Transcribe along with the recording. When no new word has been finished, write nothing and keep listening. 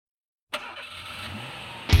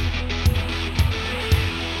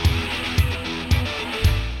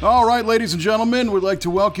All right, ladies and gentlemen, we'd like to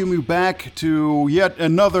welcome you back to yet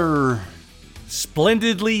another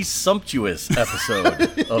splendidly sumptuous episode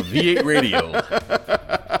of V8 Radio.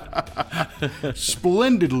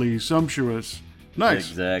 Splendidly sumptuous. Nice.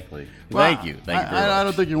 Exactly. Well, Thank you. Thank you very much. I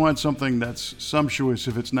don't think you want something that's sumptuous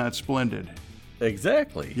if it's not splendid.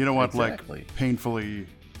 Exactly. You don't want exactly. like painfully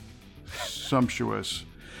sumptuous.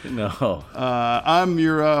 No. I'm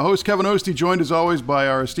your host, Kevin Ostie, joined as always by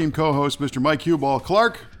our esteemed co-host, Mr. Mike Hueball.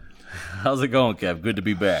 Clarke. How's it going, Kev? Good to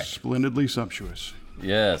be back. Splendidly sumptuous.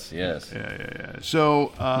 Yes. Yeah.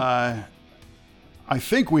 So I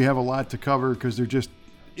think we have a lot to cover because there just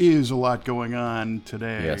is a lot going on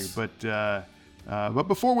today. Yes. But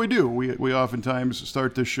before we do, we oftentimes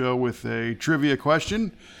start this show with a trivia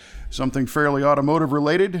question, something fairly automotive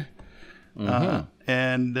related. Mm-hmm.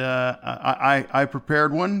 And I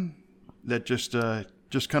prepared one that just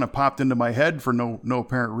kind of popped into my head for no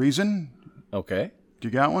apparent reason. Okay. Do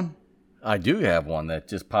you got one? I do have one that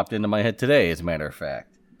just popped into my head today, as a matter of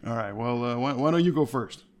fact. All right. Well, why don't you go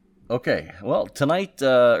first? Okay. Well, tonight,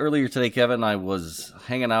 earlier today, Kevin, I was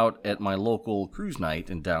hanging out at my local cruise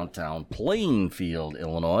night in downtown Plainfield,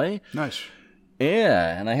 Illinois. Nice.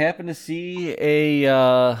 Yeah, and I happened to see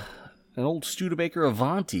an old Studebaker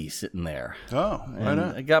Avanti sitting there. Oh, right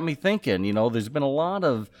on. It got me thinking, there's been a lot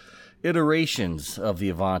of iterations of the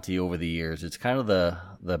Avanti over the years. It's kind of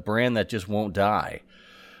the brand that just won't die,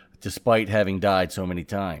 despite having died so many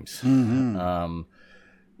times. Mm-hmm.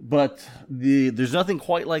 But there's nothing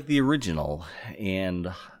quite like the original.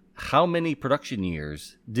 And how many production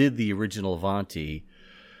years did the original Avanti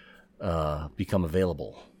become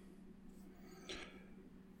available?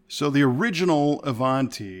 So the original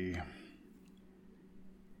Avanti,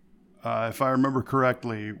 if I remember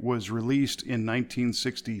correctly, was released in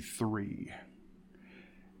 1963.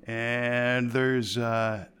 And there's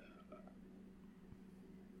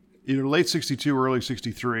either late 62 or early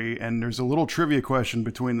 63, and there's a little trivia question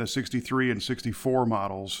between the 63 and 64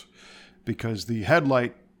 models because the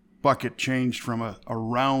headlight bucket changed from a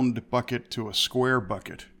round bucket to a square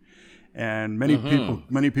bucket. And many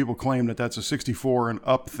people claim that that's a 64 and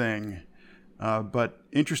up thing. But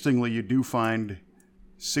interestingly, you do find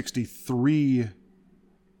 63,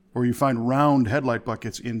 or you find round headlight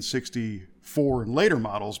buckets in 64 and later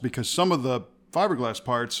models because some of the fiberglass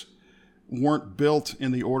parts weren't built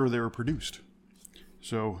in the order they were produced.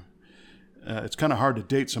 So it's kind of hard to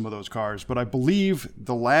date some of those cars. But I believe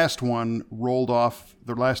the last one rolled off,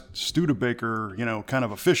 the last Studebaker, kind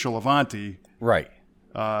of official Avanti. Right.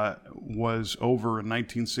 Was over in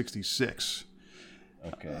 1966.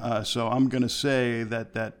 Okay. So I'm going to say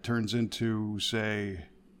that turns into, say,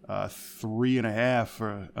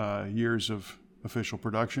 3.5 years of official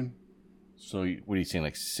production. So what are you saying,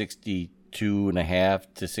 like 62 and a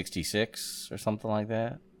half to 66 or something like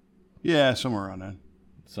that? Yeah, somewhere around that.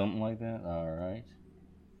 Something like that? All right.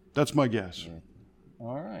 That's my guess.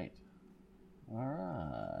 All right,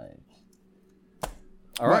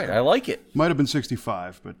 I like it. Might have been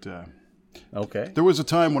 65, but okay. There was a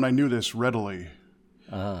time when I knew this readily.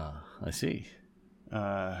 I see.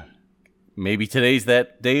 Maybe today's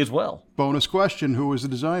that day as well. Bonus question, who was the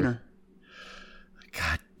designer?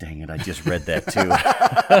 God dang it, I just read that too.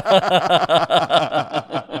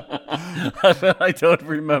 I don't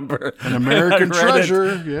remember. An American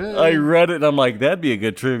treasure. Yeah. I read it and I'm like, that'd be a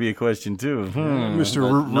good trivia question too. Mr.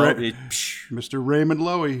 Raymond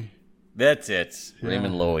Loewy. That's it. Yeah.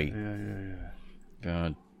 Raymond Loewy. Yeah.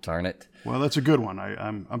 God darn it. Well, that's a good one.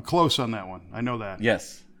 I'm close on that one. I know that.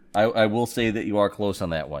 Yes. I will say that you are close on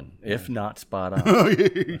that one, if not spot on.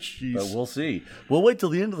 Jeez. But we'll see. We'll wait till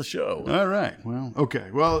the end of the show. All right. Well,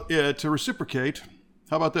 okay. Well, to reciprocate,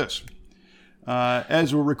 how about this?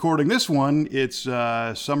 As we're recording this one, it's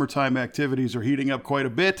summertime activities are heating up quite a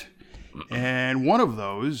bit, and one of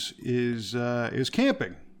those is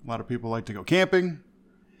camping. A lot of people like to go camping.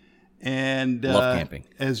 And love camping.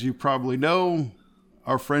 As you probably know,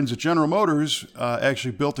 our friends at General Motors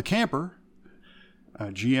actually built a camper, a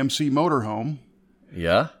GMC motorhome.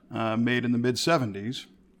 Yeah. Made in the mid-'70s.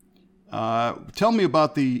 Tell me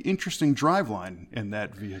about the interesting driveline in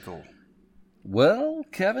that vehicle. Well,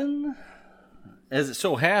 Kevin, as it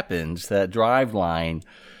so happens, that driveline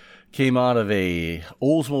came out of a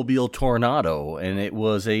Oldsmobile Tornado, and it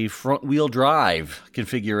was a front-wheel drive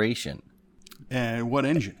configuration. And what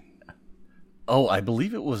engine? Oh, I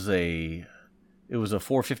believe it was a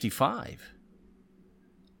 455.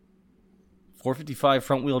 455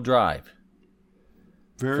 front-wheel drive.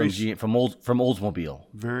 From Oldsmobile.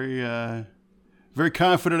 Very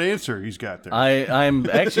confident answer he's got there. I'm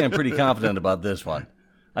pretty confident about this one.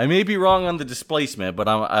 I may be wrong on the displacement, but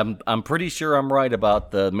I'm pretty sure I'm right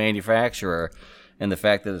about the manufacturer and the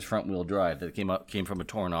fact that it's front wheel drive, that it came from a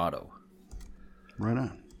Tornado. Right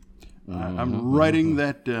on. I'm writing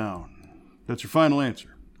that down. That's your final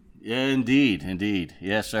answer. Yeah, indeed.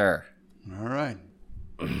 Yes, sir. All right.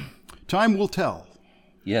 Time will tell.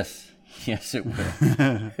 Yes, it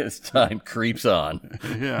will. As time creeps on.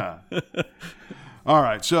 Yeah. All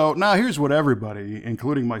right, so now here's what everybody,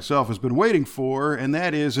 including myself, has been waiting for, and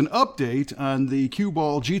that is an update on the Cue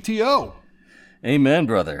Ball GTO. Amen,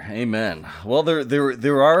 brother. Amen. Well,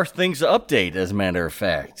 there are things to update, as a matter of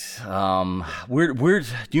fact. Do you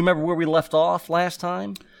remember where we left off last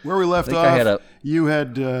time? Where we left off, you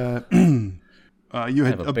had a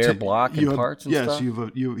bare block and parts and stuff?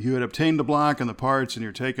 Yes, you had obtained the block and the parts, and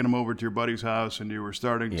you're taking them over to your buddy's house, and you were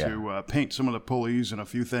starting to paint some of the pulleys and a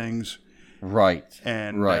few things. Right.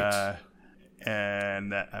 And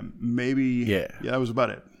maybe that was about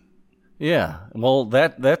it. Yeah. Well,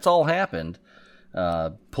 that's all happened.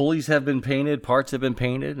 Pulleys have been painted, parts have been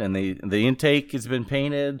painted, and the intake has been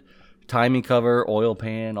painted, timing cover, oil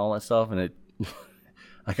pan, all that stuff, and it.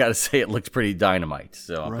 I got to say, it looks pretty dynamite.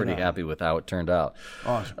 So I'm pretty happy with how it turned out.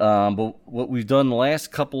 Awesome. But what we've done the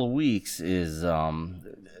last couple of weeks is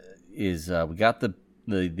we got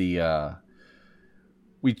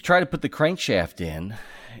we tried to put the crankshaft in,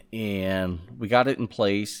 and we got it in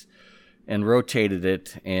place and rotated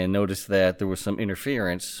it, and noticed that there was some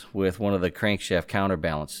interference with one of the crankshaft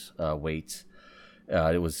counterbalance weights.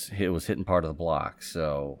 It was hitting part of the block,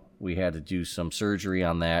 so we had to do some surgery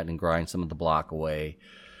on that and grind some of the block away.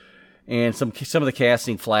 And some of the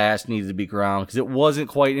casting flash needed to be ground because it wasn't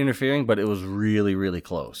quite interfering, but it was really, really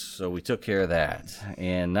close. So we took care of that.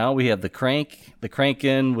 And now we have the crank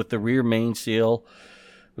in with the rear main seal,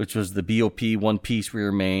 which was the BOP one-piece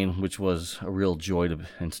rear main, which was a real joy to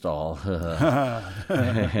install.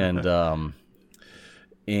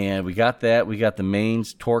 And we got that. We got the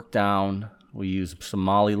mains torqued down. We used some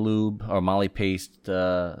Moly lube or Moly paste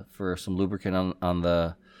for some lubricant on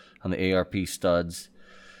the ARP studs.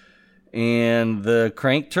 And the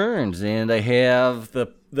crank turns, and I have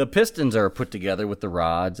the pistons are put together with the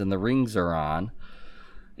rods, and the rings are on.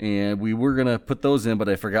 And we were going to put those in, but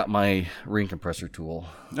I forgot my ring compressor tool.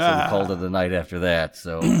 So we called it a night after that.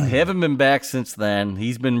 So I haven't been back since then.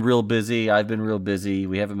 He's been real busy. I've been real busy.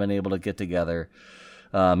 We haven't been able to get together.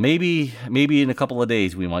 Maybe in a couple of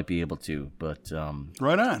days we might be able to. But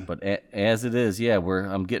right on. But as it is,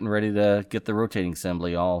 I'm getting ready to get the rotating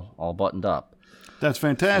assembly all buttoned up. That's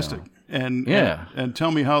fantastic. So, and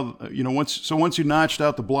tell me how, once you notched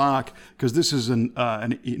out the block, because this is an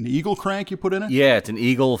Eagle crank you put in it? Yeah, it's an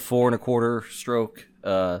Eagle 4 1/4 stroke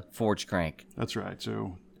forged crank. That's right.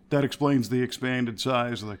 So that explains the expanded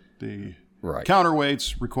size of the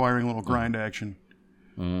counterweights requiring a little grind action.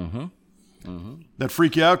 Mm-hmm. Mm-hmm. That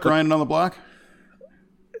freak you out grinding on the block?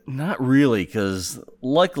 Not really, because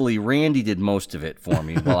luckily Randy did most of it for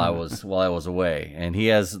me while I was away, and he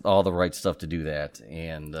has all the right stuff to do that.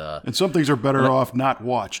 And some things are better off not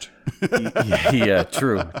watched. Yeah,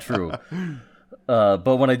 true.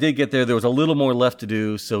 But when I did get there was a little more left to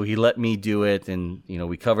do, so he let me do it, and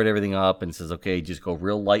we covered everything up, and says, okay, just go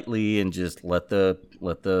real lightly and just let the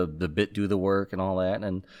bit do the work and all that,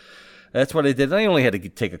 and that's what I did. I only had to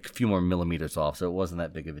take a few more millimeters off, so it wasn't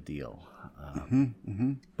that big of a deal.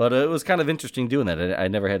 But it was kind of interesting doing that. I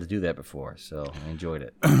never had to do that before, so I enjoyed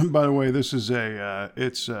it. By the way, this is a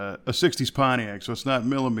 60s Pontiac, so it's not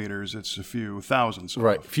millimeters; it's a few thousandths.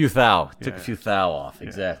 Right, few thou. Took a few thou off.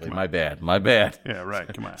 Exactly. My bad. Yeah,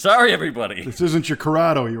 right. Come on. Sorry, everybody. This isn't your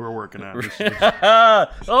Corrado you were working on.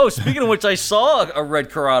 Oh, speaking of which, I saw a red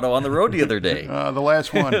Corrado on the road the other day. The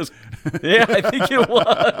last one. Yeah, I think it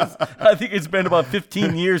was. I think it's been about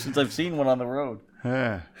 15 years since I've seen one on the road.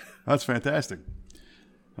 Yeah. That's fantastic.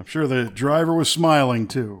 I'm sure the driver was smiling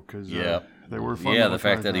too, because they were fun. Yeah, the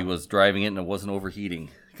fact that he was driving it and it wasn't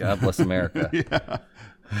overheating. God bless America. Yeah,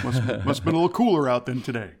 must have been a little cooler out than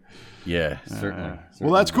today. Yeah, certainly.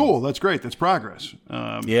 Well, that's cool. That's great. That's progress.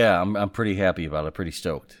 I'm pretty happy about it. Pretty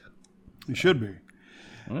stoked. You should be.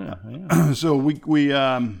 Yeah. So we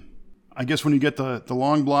I guess when you get the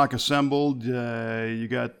long block assembled, you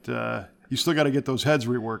still got to get those heads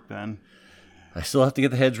reworked then. I still have to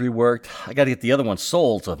get the heads reworked. I got to get the other one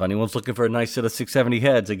sold, so if anyone's looking for a nice set of 670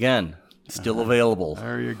 heads, again, still available.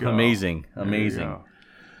 There you go. Amazing.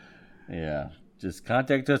 Yeah. Just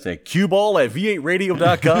contact us at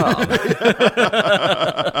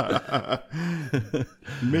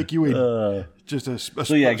cueball@v8radio.com. Make you just a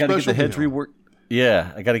So, I got to get the heads reworked.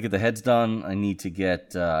 Yeah, I got to get the heads done. I need to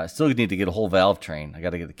get, still need to get a whole valve train. I got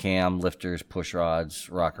to get the cam, lifters, push rods,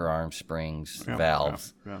 rocker arms, springs,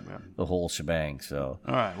 valves, the whole shebang. So,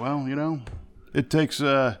 all right. Well, it takes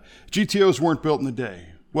GTOs weren't built in a day.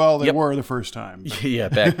 Well, they were the first time. Yeah,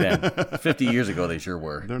 back then, 50 years ago, they sure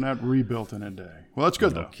were. They're not rebuilt in a day. Well, that's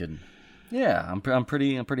good though. Kidding. Yeah, I'm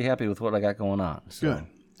pretty happy with what I got going on. So.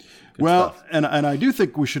 Good well, stuff. and I do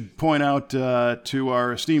think we should point out to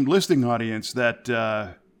our esteemed listening audience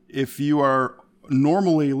that if you are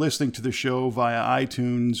normally listening to the show via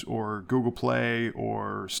iTunes or Google Play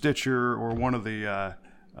or Stitcher or one of the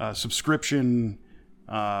subscription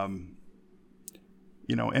MP3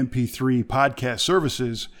 podcast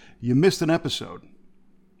services, you missed an episode.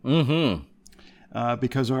 Mm-hmm.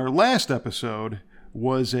 Because our last episode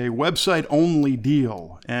was a website-only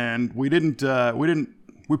deal, and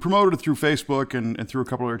we promoted it through Facebook and through a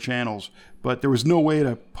couple other channels, but there was no way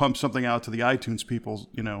to pump something out to the iTunes people,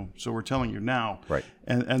 so we're telling you now. Right.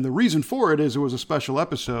 And the reason for it is it was a special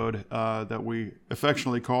episode that we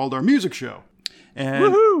affectionately called our music show. And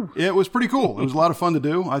woohoo! It was pretty cool. It was a lot of fun to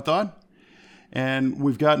do, I thought. And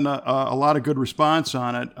we've gotten a lot of good response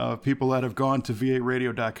on it of people that have gone to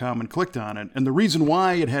v8radio.com and clicked on it. And the reason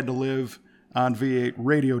why it had to live on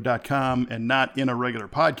v8radio.com and not in a regular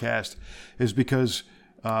podcast is because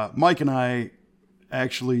Mike and I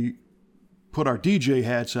actually put our DJ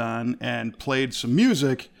hats on and played some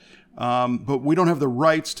music, but we don't have the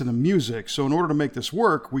rights to the music. So in order to make this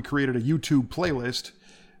work, we created a YouTube playlist.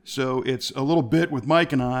 So it's a little bit with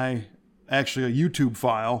Mike and I, actually a YouTube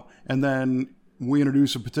file, and then we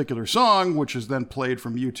introduce a particular song, which is then played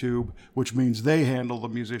from YouTube, which means they handle the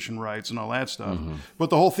musician rights and all that stuff. Mm-hmm. But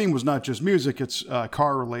the whole theme was not just music, it's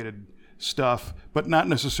car-related stuff, but not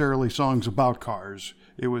necessarily songs about cars.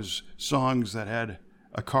 It was songs that had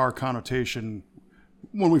a car connotation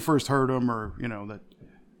when we first heard them, or, that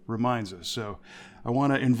reminds us. So I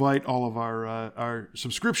want to invite all of our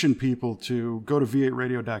subscription people to go to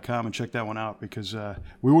v8radio.com and check that one out, because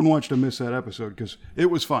we wouldn't want you to miss that episode, because it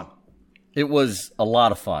was fun. It was a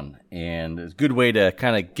lot of fun, and it's a good way to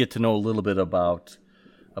kind of get to know a little bit about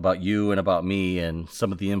you and about me and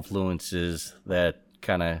some of the influences that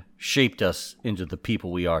kind of shaped us into the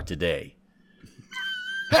people we are today.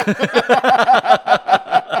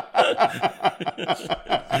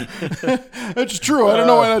 That's true. I don't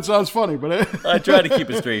know why that sounds funny, but I try to keep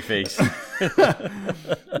a straight face.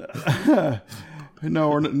 No,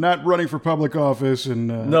 we're not running for public office, and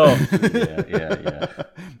no, yeah.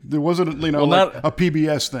 There wasn't, not a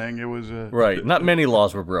PBS thing. It was right. Not many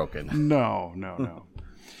laws were broken. No.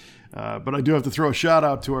 But I do have to throw a shout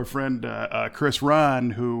out to our friend Chris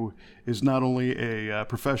Ron, who is not only a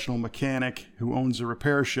professional mechanic who owns a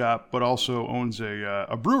repair shop, but also owns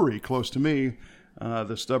a brewery close to me,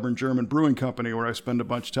 the Stubborn German Brewing Company, where I spend a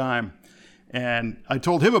bunch of time. And I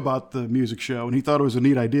told him about the music show, and he thought it was a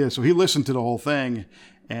neat idea. So he listened to the whole thing,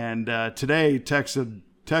 and today texted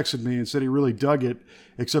me and said he really dug it,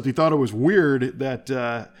 except he thought it was weird that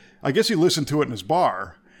I guess he listened to it in his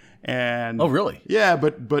bar. And oh, really? Yeah,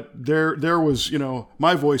 but there was,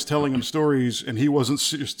 my voice telling him stories, and he wasn't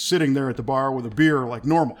just sitting there at the bar with a beer like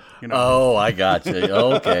normal. Oh, I got you.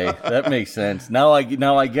 Okay, that makes sense. Now I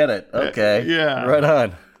get it. Okay, yeah, right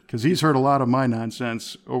on. Because he's heard a lot of my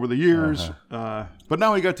nonsense over the years, but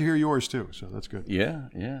now he got to hear yours too, so that's good. Yeah,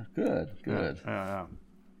 good.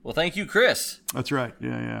 Well, thank you, Chris. That's right.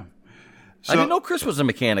 Yeah. So, I didn't know Chris was a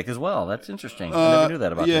mechanic as well. That's interesting. I never knew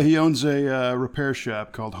that about him. Yeah, he owns a repair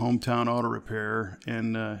shop called Hometown Auto Repair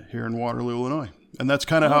here in Waterloo, Illinois. And that's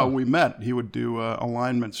kind of how we met. He would do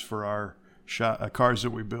alignments for our cars that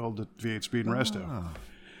we build at V8 Speed and Resto.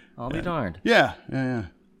 I'll be darned. Yeah.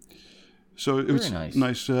 So it was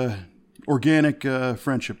nice organic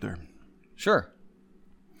friendship there. Sure.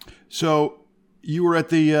 So you were at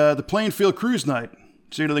the Plainfield Cruise Night.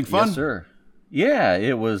 See anything fun? Yes, sir. Yeah,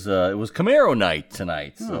 it was Camaro night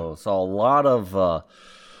tonight, so saw a lot of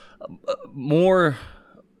more.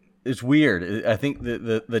 It's weird. I think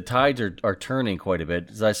the tides are turning quite a bit,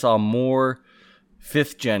 because I saw more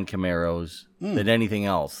 5th gen Camaros than anything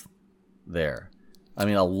else there. I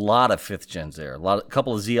mean, a lot of 5th gens there. A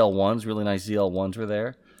couple of ZL1s, really nice ZL1s were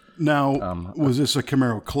there. Now, was this a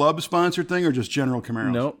Camaro Club sponsored thing or just general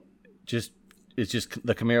Camaros? No, it's just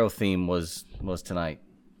the Camaro theme was tonight.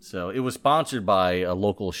 So it was sponsored by a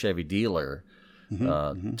local Chevy dealer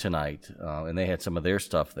tonight, and they had some of their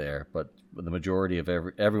stuff there. But the majority of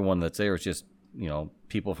everyone that's there is just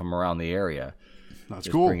people from around the area. That's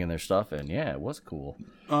just cool. Bringing their stuff in. Yeah, it was cool.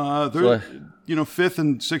 5th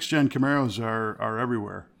and 6th gen Camaros are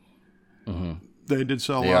everywhere. Mm-hmm. They did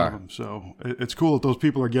sell a They lot are. of them. So it's cool that those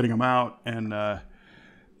people are getting them out. And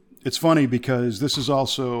it's funny because this is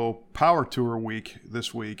also Power Tour week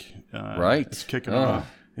this week. Right. It's kicking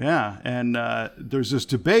off. Yeah. And there's this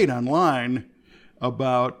debate online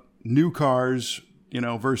about new cars,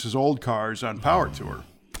 versus old cars on Power Tour.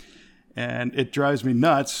 And it drives me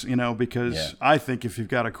nuts, because I think if you've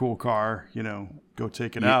got a cool car, go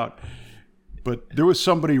take it out. But there was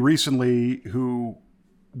somebody recently who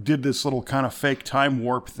did this little kind of fake time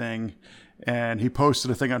warp thing, and he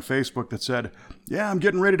posted a thing on Facebook that said, I'm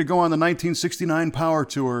getting ready to go on the 1969 Power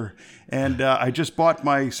Tour, and I just bought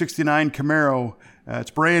my 69 Camaro.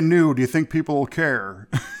 It's brand new. Do you think people will care?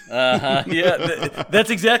 Yeah, that's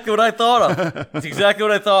exactly what I thought of. That's exactly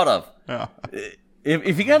what I thought of. Yeah.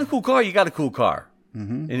 If you got a cool car, you got a cool car.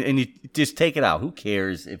 Mm-hmm. And you just take it out. Who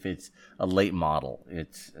cares if it's a late model?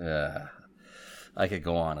 It's I could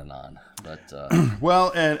go on and on. But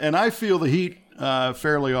well, and I feel the heat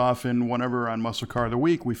fairly often whenever on Muscle Car of the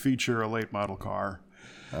Week we feature a late model car.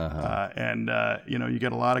 And you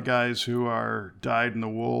get a lot of guys who are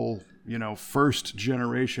dyed-in-the-wool, first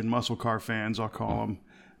generation muscle car fans, I'll call them,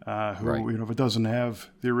 who, Right. if it doesn't have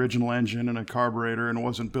the original engine and a carburetor and it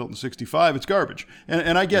wasn't built in 65, it's garbage.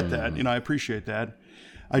 And I get that, I appreciate that.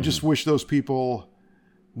 I just wish those people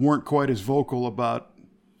weren't quite as vocal about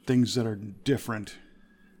things that are different.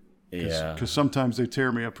 yeah, Because sometimes they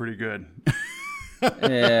tear me up pretty good.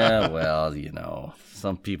 yeah. Well,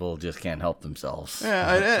 some people just can't help themselves.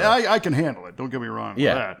 Yeah, I can handle it. Don't get me wrong with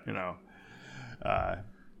Yeah. that,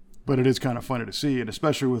 but it is kind of funny to see, and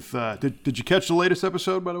especially with, did you catch the latest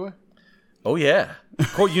episode, by the way? Oh yeah,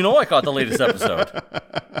 of course. I caught the latest episode.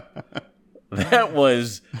 That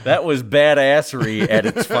was badassery at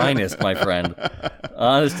its finest, my friend.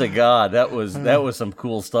 Honest to God, that was some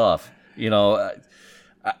cool stuff.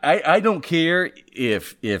 I don't care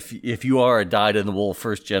if you are a dyed-in-the-wool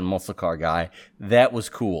first-gen muscle car guy. That was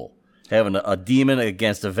cool. Having a demon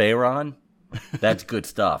against a Veyron, that's good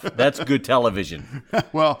stuff. That's good television.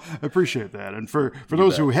 Well, I appreciate that. And for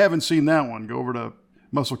those who haven't seen that one, go over to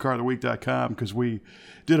musclecaroftheweek.com because we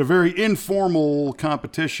did a very informal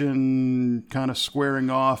competition kind of squaring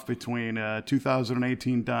off between a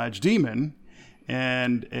 2018 Dodge Demon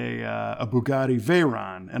and a Bugatti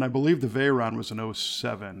Veyron. And I believe the Veyron was an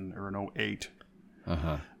 07 or an 08.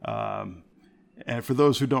 And for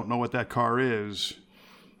those who don't know what that car is,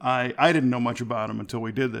 I didn't know much about him until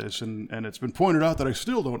we did this, and it's been pointed out that I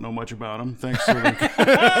still don't know much about him, thanks to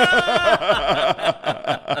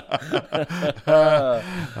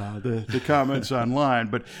the comments online.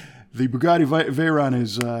 But the Bugatti Veyron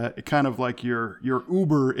is kind of like your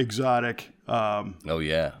uber exotic. Oh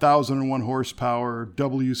yeah, 1,001 horsepower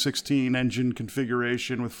W16 engine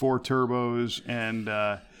configuration with 4 turbos and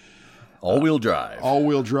all-wheel drive.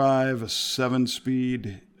 All-wheel drive, a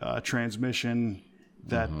 7-speed transmission.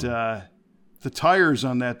 That the tires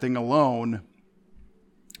on that thing alone.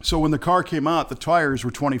 So when the car came out, the tires were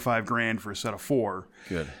 $25,000 for a set of 4.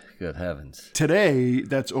 Good heavens! Today,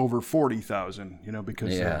 that's over $40,000.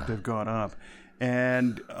 Because they've gone up.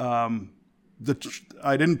 And I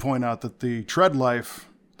didn't point out that the tread life,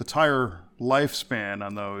 the tire lifespan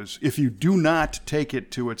on those, if you do not take it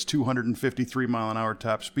to its 253 mile an hour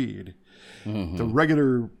top speed, the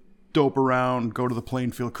regular dope around, go to the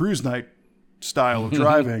Plainfield cruise night style of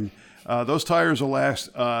driving, those tires will last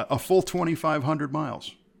a full 2,500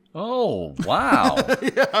 miles. Oh wow!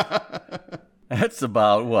 That's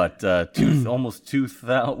about what almost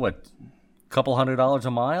 2,000. What, couple $100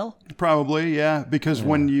 a mile? Probably, yeah. Because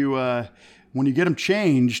when you get them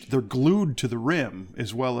changed, they're glued to the rim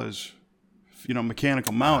as well as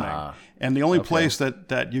mechanical mounting. And the only place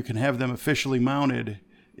that you can have them officially mounted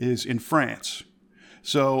is in France.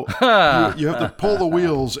 So you have to pull the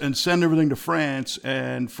wheels and send everything to France,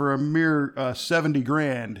 and for a mere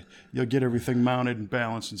 $70,000, you'll get everything mounted and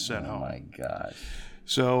balanced and sent home. Oh my God!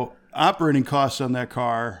 So operating costs on that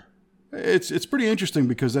car, it's pretty interesting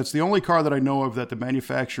because that's the only car that I know of that the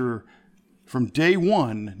manufacturer from day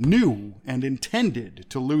one knew and intended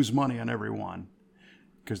to lose money on every one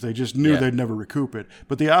because they just knew they'd never recoup it.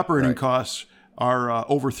 But the operating costs are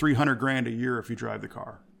over $300,000 a year if you drive the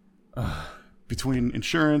car. Between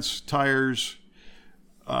insurance, tires,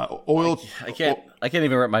 oil. I can't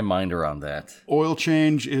even wrap my mind around that. Oil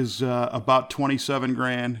change is about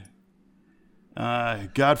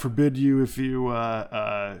 $27,000. God forbid if you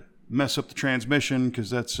mess up the transmission, because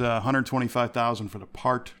that's $125,000 for the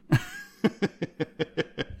part.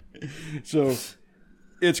 So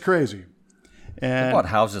it's crazy. And I bought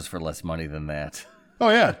houses for less money than that. oh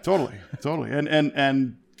yeah, totally.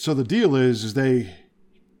 And so the deal is they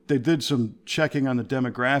they did some checking on the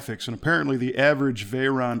demographics, and apparently the average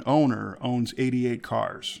Veyron owner owns 88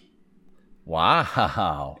 cars.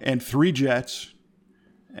 Wow. And 3 jets,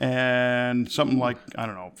 and something like, I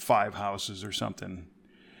don't know, 5 houses or something.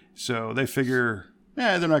 So they figure,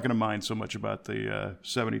 they're not going to mind so much about the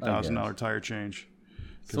 $70,000 tire change.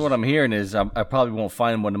 So what I'm hearing is I probably won't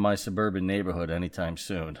find one in my suburban neighborhood anytime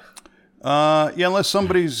soon. Unless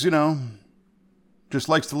somebody's, just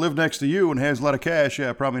likes to live next to you and has a lot of cash,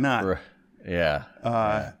 probably not.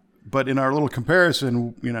 Yeah. But in our little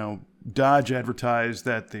comparison, Dodge advertised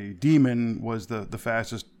that the Demon was the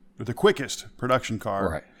fastest, or the quickest production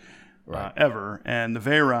car ever, and the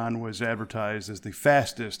Veyron was advertised as the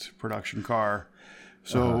fastest production car.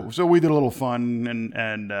 So we did a little fun,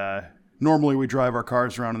 and normally we drive our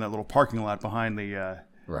cars around in that little parking lot behind the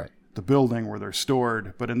building where they're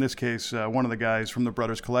stored. But in this case, one of the guys from the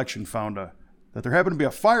Brothers Collection found that there happened to be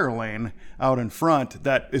a fire lane out in front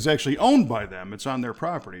that is actually owned by them. It's on their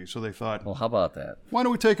property. So they thought, well, how about that? Why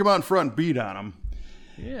don't we take them out in front and beat on them?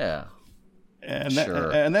 Yeah. And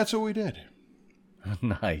that's what we did.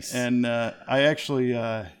 Nice. And I actually,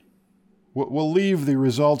 we'll leave the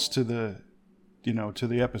results to the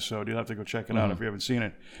episode. You'll have to go check it out if you haven't seen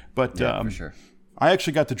it. But for sure. I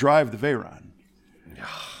actually got to drive the Veyron,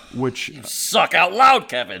 which you suck out loud,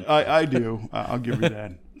 Kevin. I do. I'll give you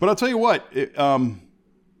that. But I'll tell you what,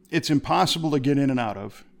 it's impossible to get in and out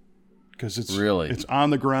of because it's on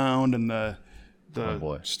the ground, and the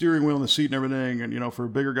steering wheel and the seat and everything. And for a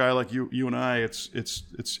bigger guy like you and I,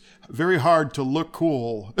 it's very hard to look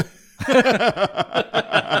cool.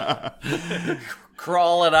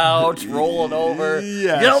 Crawling out, rolling over.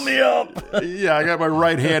 Yes. Help me up. Yeah, I got my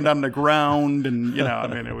right hand on the ground, and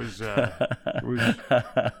it was.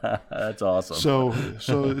 That's awesome. So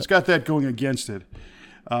it's got that going against it.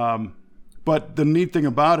 But the neat thing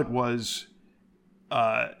about it was,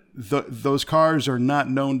 those cars are not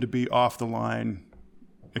known to be off the line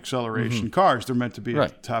acceleration cars. They're meant to be a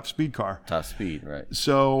top speed car. Top speed, right?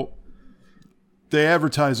 So they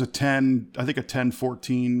advertise a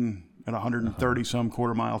 10-14 at 130 some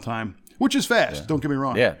quarter mile time, which is fast. Don't get me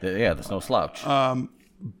wrong. Yeah, there's no slouch.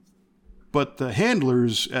 But the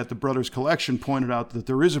handlers at the Brothers Collection pointed out that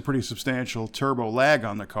there is a pretty substantial turbo lag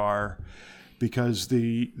on the car because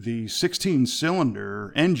the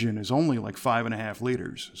 16-cylinder engine is only like 5.5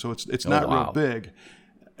 liters, so it's not real big,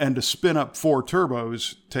 and to spin up 4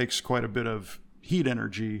 turbos takes quite a bit of heat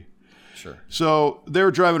energy. Sure. So they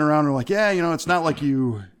were driving around and were like, it's not like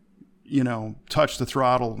you touch the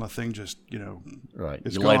throttle and the thing just, right.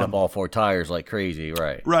 It's you gone. light up all 4 tires like crazy,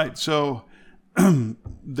 right? Right. So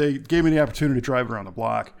they gave me the opportunity to drive around the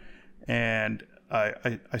block, and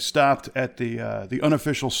I stopped at the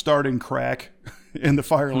unofficial starting crack in the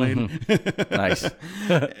fire lane. Nice.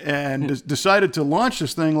 And decided to launch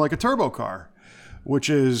this thing like a turbo car, which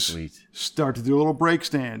is start to do a little brake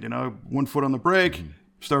stand, 1 foot on the brake,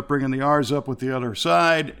 start bringing the R's up with the other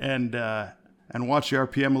side, and watch the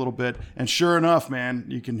RPM a little bit. And sure enough, man,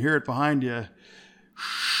 you can hear it behind you.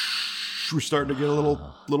 We're starting to get a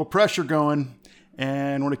little pressure going.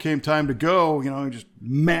 And when it came time to go, just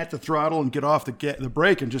mat the throttle and get off the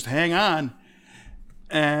brake and just hang on.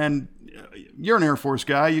 And you're an Air Force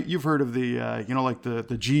guy. You've heard of the, like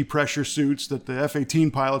the G pressure suits that the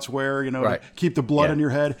F-18 pilots wear, to keep the blood in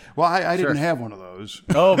your head. Well, I didn't have one of those.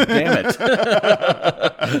 Oh, damn it.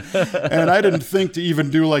 And I didn't think to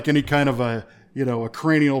even do like any kind of a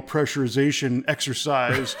cranial pressurization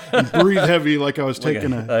exercise and breathe heavy like I was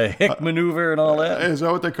taking a hick maneuver and all that. Is that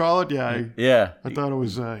what they call it? Yeah. I thought it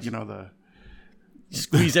was,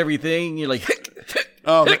 squeeze everything. You're like, hick.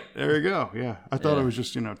 Oh, there you go. Yeah. I thought it was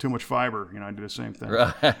just, too much fiber. I did the same thing.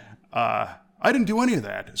 Right. I didn't do any of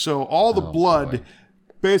that. So all the blood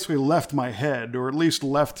basically left my head, or at least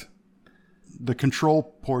left the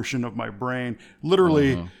control portion of my brain.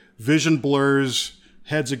 Literally, vision blurs,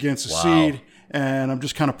 head's against the seat. And I'm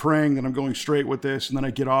just kind of praying that I'm going straight with this, and then I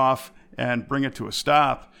get off and bring it to a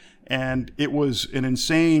stop. And it was an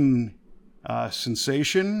insane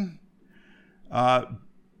sensation,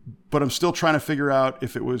 but I'm still trying to figure out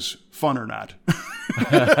if it was fun or not.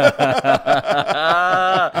 I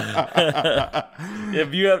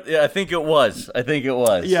think it was.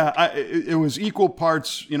 Yeah, it was equal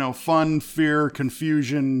parts, fun, fear,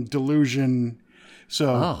 confusion, delusion.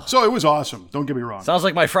 So it was awesome. Don't get me wrong. Sounds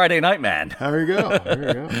like my Friday night, man. There you go.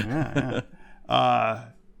 Yeah.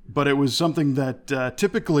 But it was something that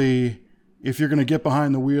typically, if you're going to get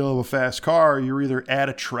behind the wheel of a fast car, you're either at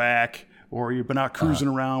a track or you've been out cruising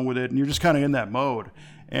around with it, and you're just kind of in that mode.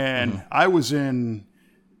 And I was in,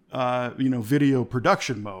 video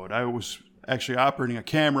production mode. I was actually operating a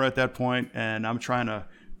camera at that point, and I'm trying to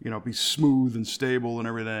be smooth and stable and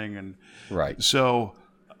everything. And Right. so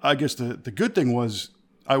I guess the good thing was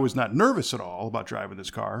I was not nervous at all about driving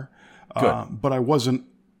this car, but I wasn't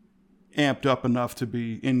amped up enough to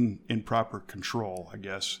be in proper control, I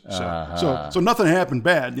guess. So nothing happened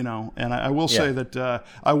bad, and I will say that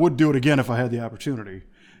I would do it again if I had the opportunity,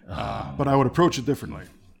 but I would approach it differently.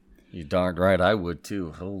 You darned right, I would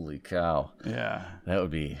too. Holy cow! Yeah, that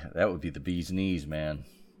would be the bee's knees, man.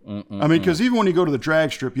 I mean, because even when you go to the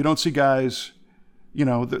drag strip, you don't see guys.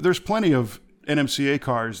 There's plenty of NMCA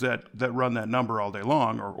cars that run that number all day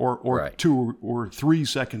long, or Right. 2 or 3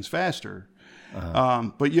 seconds faster.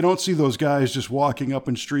 But you don't see those guys just walking up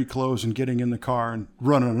in street clothes and getting in the car and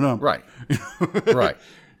running a number. Right. Right.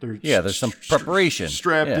 There's some preparation.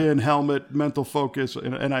 Strapped in, helmet, mental focus,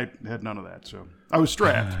 and I had none of that. So I was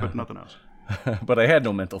strapped, but nothing else. But I had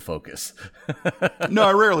no mental focus. No,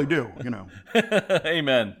 I rarely do,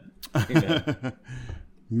 Amen.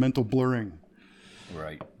 Mental blurring.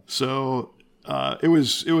 Right. So it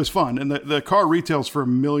was fun. And the car retails for $1.4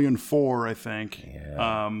 million, I think.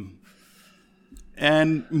 Yeah.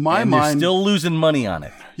 And you're still losing money on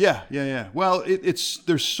it. Yeah. Well,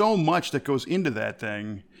 there's so much that goes into that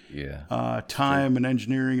thing. Yeah. Time and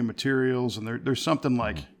engineering and materials, and there's something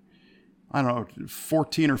like I don't know,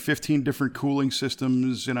 14 or 15 different cooling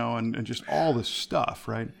systems, and just all this stuff,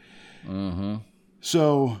 right? Mm-hmm.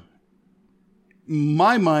 So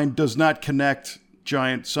my mind does not connect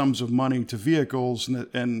giant sums of money to vehicles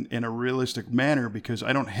in a realistic manner because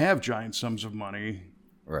I don't have giant sums of money.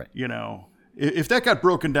 Right. If that got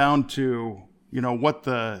broken down to, what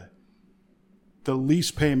the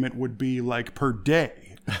lease payment would be like per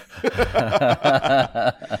day,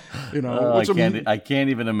 I can't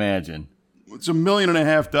even imagine. It's $1.5 million,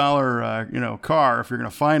 car. If you're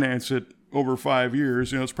going to finance it over 5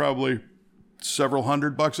 years, it's probably several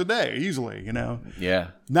 $100 a day easily, Yeah.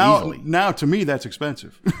 Now to me, that's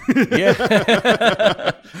expensive.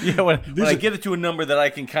 Yeah. Yeah. When I get it to a number that I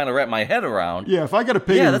can kind of wrap my head around. Yeah. If I got to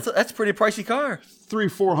pay, that's a pretty pricey car.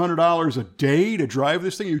 $300-400 a day to drive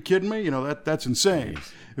this thing. Are you kidding me? That's insane.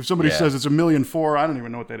 Jeez. If somebody says it's $1.4 million, I don't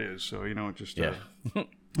even know what that is. So it just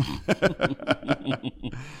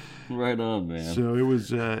Right on, man. So it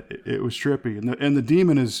was trippy, and the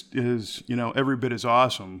Demon is every bit as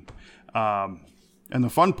awesome. And the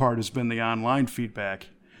fun part has been the online feedback,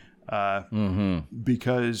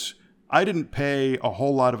 because I didn't pay a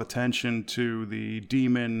whole lot of attention to the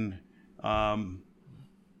Demon. I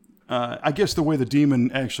guess the way the Demon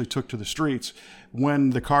actually took to the streets when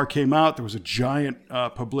the car came out, there was a giant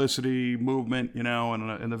publicity movement,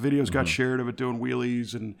 and the videos got shared of it doing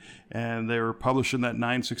wheelies, and they were publishing that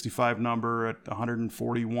 965 number at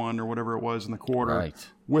 141 or whatever it was in the quarter, right,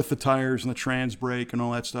 with the tires and the trans brake and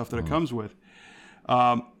all that stuff that it comes with.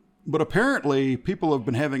 But apparently, people have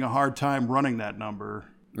been having a hard time running that number.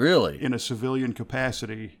 Really? In a civilian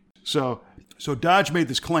capacity. So Dodge made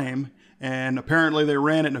this claim. And apparently they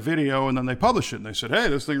ran it in a video and then they published it. And they said, hey,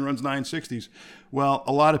 this thing runs 960s. Well,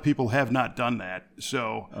 a lot of people have not done that.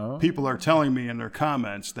 So people are telling me in their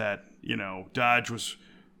comments that, Dodge was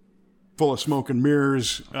full of smoke and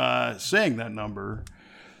mirrors saying that number.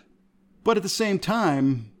 But at the same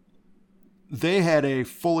time, they had a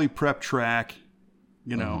fully prepped track,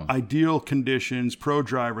 ideal conditions, pro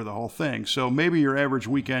driver, the whole thing. So maybe your average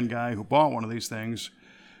weekend guy who bought one of these things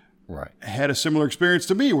had a similar experience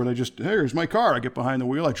to me where they just, hey, here's my car. I get behind the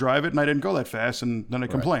wheel, I drive it, and I didn't go that fast, and then I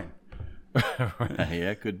complain.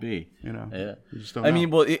 Yeah, it could be. Yeah. I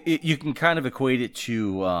mean, well, you can kind of equate it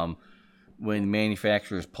to when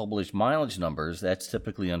manufacturers publish mileage numbers. That's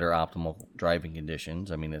typically under optimal driving conditions.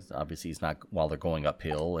 I mean, it's not while they're going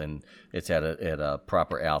uphill, and it's at a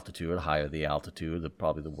proper altitude. Higher the altitude,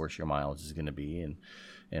 probably the worse your mileage is going to be,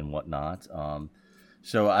 and whatnot.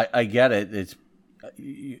 So I get it. It's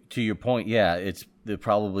to your point, it's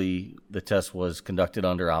probably the test was conducted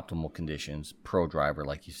under optimal conditions, pro driver,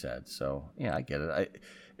 like you said. So I get it.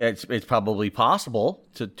 It's probably possible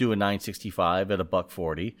to do a 965 at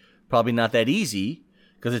 $140. Probably not that easy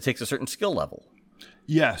because it takes a certain skill level.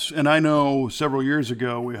 Yes, and I know several years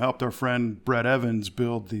ago we helped our friend Brett Evans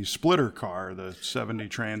build the splitter car, the 70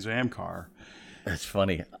 Trans Am car. It's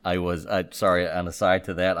funny. Sorry, on the side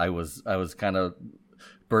to that, I was kind of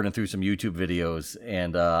burning through some YouTube videos,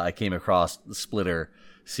 and I came across the Splitter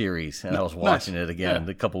series, and I was watching it again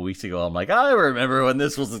a couple weeks ago. I'm like, I remember when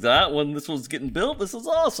this was getting built. This was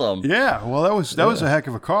awesome. Yeah, well, that was a heck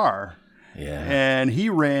of a car. Yeah, and he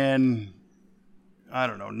ran, I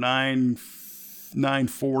don't know,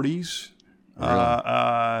 940s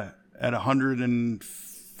at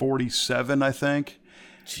 147, I think.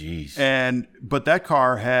 Jeez. But that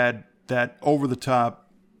car had that over the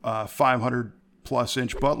top 500 plus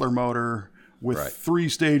inch Butler motor with Right. 3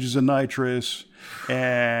 stages of nitrous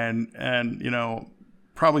and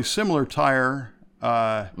probably similar tire.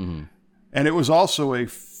 And it was also a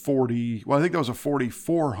 40. Well, I think that was a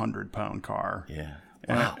 4,400 pound car. Yeah.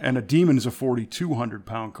 And a Demon is a 4,200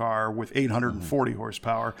 pound car with 840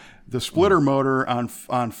 horsepower. The splitter motor on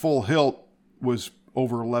full hilt was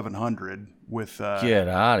over 1,100 with. Get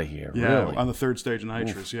out of here! Yeah, Really? on the 3rd stage of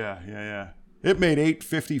nitrous. Yeah. It made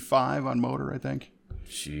 855 on motor, I think.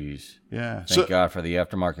 Jeez. Yeah. Thank God for the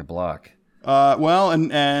aftermarket block. Well,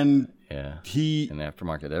 and Yeah. he And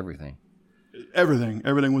aftermarket everything.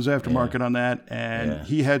 everything was aftermarket on that, and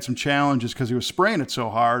he had some challenges because he was spraying it so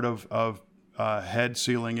hard of head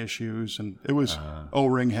sealing issues, and it was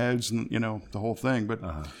O-ring heads and the whole thing. But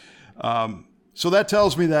so that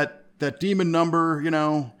tells me that Demon number,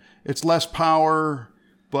 it's less power,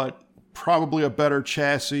 but probably a better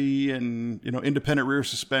chassis and independent rear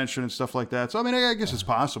suspension and stuff like that. So I mean, I guess it's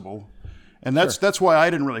possible, and that's why I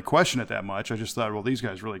didn't really question it that much. I just thought, well, these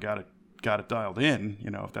guys really got it dialed in,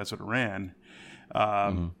 if that's what it ran.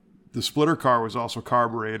 The splitter car was also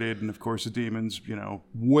carbureted, and of course the Demon's,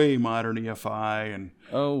 way modern EFI and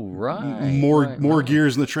more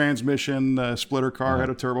gears in the transmission. The splitter car had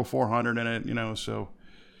a turbo 400 in it, so.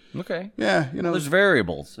 Okay. Yeah, There's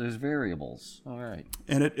variables. All right.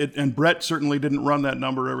 And and Brett certainly didn't run that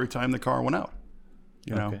number every time the car went out.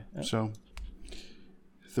 Okay. So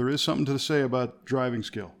there is something to say about driving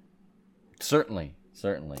skill. Certainly.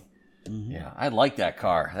 Yeah, I like that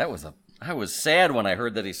car. I was sad when I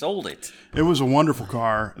heard that he sold it. It was a wonderful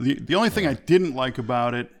car. The only thing I didn't like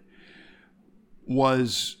about it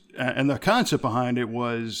was, and the concept behind it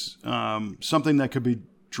was something that could be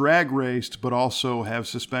drag raced, but also have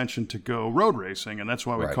suspension to go road racing, and that's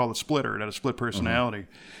why we call it splitter. It had a split personality.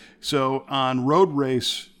 So on road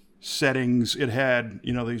race settings, it had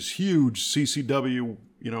these huge CCW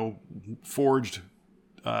forged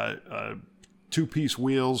 2-piece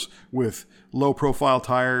wheels with low profile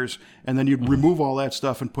tires, and then you'd remove all that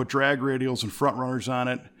stuff and put drag radials and front runners on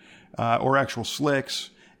it, or actual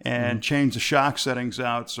slicks, and change the shock settings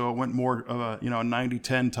out so it went more of a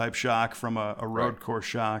 90-10 type shock from a road course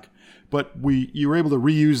shock. But you were able to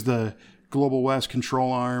reuse the Global West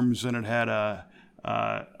control arms, and it had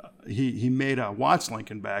he made a Watts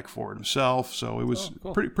Lincoln back for it himself, so it was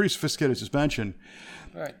pretty sophisticated suspension.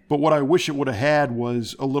 Right. But what I wish it would have had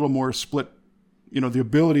was a little more split, the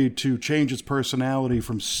ability to change its personality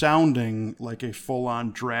from sounding like a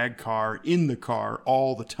full-on drag car in the car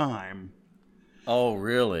all the time. Oh,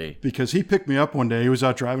 really? Because he picked me up one day. He was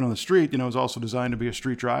out driving on the street. It was also designed to be a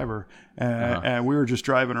street driver. And we were just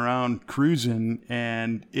driving around cruising,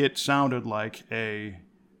 and it sounded like a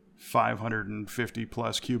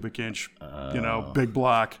 550-plus cubic inch, big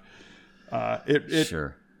block. It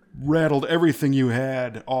Sure. rattled everything you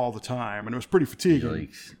had all the time, and it was pretty fatiguing.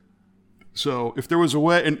 Yikes. So if there was a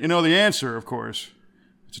way, and the answer, of course,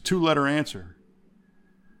 it's a 2-letter answer.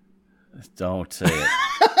 Don't say it.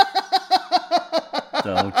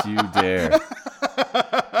 Don't you dare.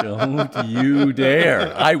 Don't you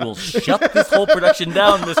dare. I will shut this whole production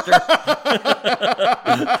down, mister.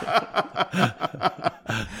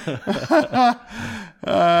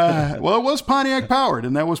 Well, it was Pontiac powered,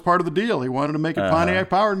 and that was part of the deal. He wanted to make it Pontiac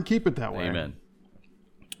powered and keep it that way. Amen.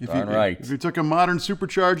 If you took a modern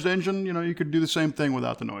supercharged engine, you could do the same thing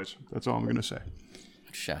without the noise. That's all I'm going to say.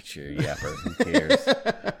 Shut your yapper. Who cares?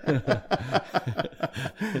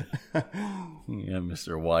 Yeah,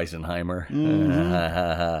 Mr. Weisenheimer.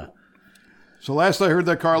 So last I heard,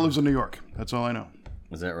 that car lives in New York. That's all I know.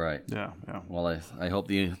 Is that right? Yeah. Well, I hope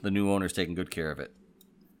the new owner's taking good care of it.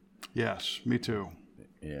 Yes, me too.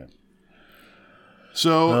 Yeah.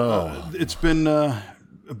 So it's been a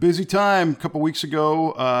busy time. A couple weeks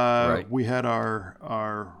ago, we had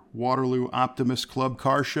our Waterloo Optmist Club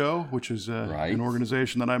Car Show, which is an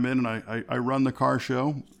organization that I'm in, and I run the car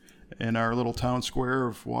show in our little town square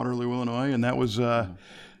of Waterloo, Illinois, and that was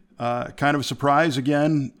kind of a surprise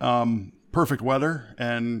again. Perfect weather,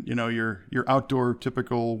 and your outdoor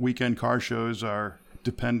typical weekend car shows are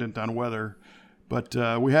dependent on weather. But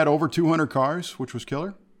we had over 200 cars, which was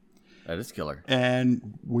killer. That is killer.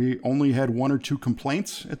 And we only had 1 or 2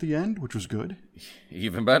 complaints at the end, which was good.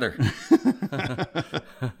 Even better.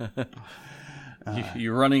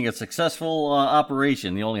 You're running a successful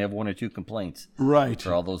operation. You only have 1 or 2 complaints. Right.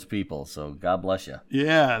 For all those people. So God bless you.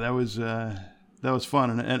 Yeah, that was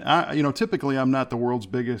fun. And I, typically I'm not the world's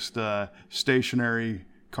biggest stationary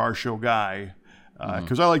car show guy.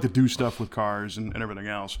 Because I like to do stuff with cars and everything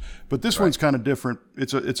else. But this one's kind of different.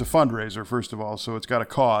 It's a fundraiser, first of all, so it's got a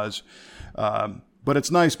cause. But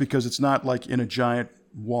it's nice because it's not like in a giant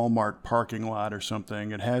Walmart parking lot or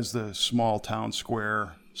something. It has the small town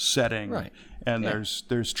square setting, Right. and Yeah.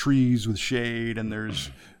 there's trees with shade, and there's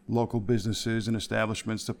local businesses and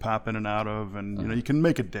establishments to pop in and out of, and you can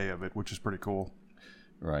make a day of it, which is pretty cool.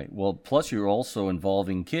 Right. Well, plus you're also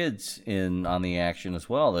involving kids on the action as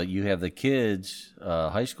well. That you have the kids,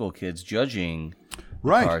 high school kids, judging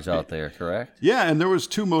Right. cars out there. Correct. Yeah, and there was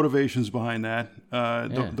two motivations behind that.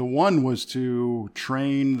 The one was to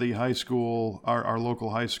train the high school, our local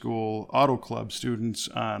high school auto club students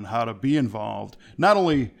on how to be involved. Not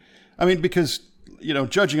only, because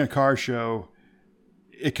judging a car show,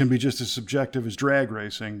 it can be just as subjective as drag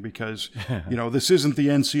racing because this isn't the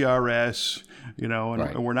NCRS, and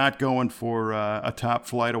Right. we're not going for a top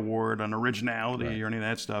flight award on originality or any of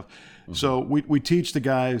that stuff. So we teach the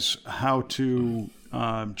guys how to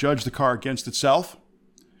judge the car against itself.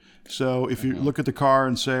 So if you look at the car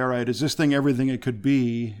and say, all right, is this thing everything it could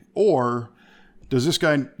be? Or does this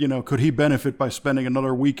guy, could he benefit by spending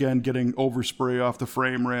another weekend getting overspray off the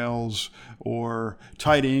frame rails or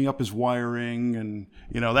tidying up his wiring and,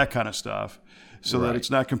 that kind of stuff so that it's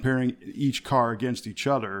not comparing each car against each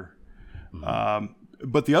other.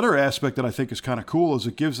 But the other aspect that I think is kind of cool is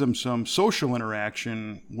it gives them some social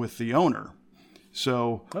interaction with the owner.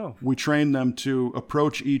 So we train them to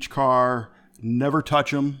approach each car, never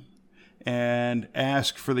touch them, and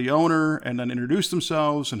ask for the owner and then introduce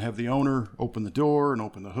themselves and have the owner open the door and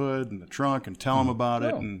open the hood and the trunk and tell them about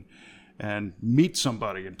it and meet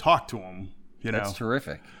somebody and talk to them. That's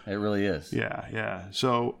terrific. It really is. Yeah.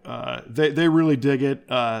 So they really dig it.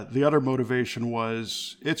 The other motivation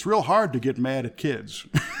was it's real hard to get mad at kids.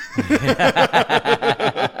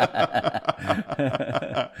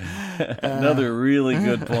 Another really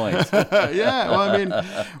good point.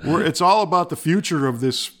 It's all about the future of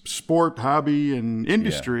this sport, hobby, and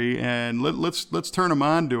industry, and let's turn them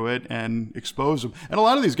on to it and expose them. And a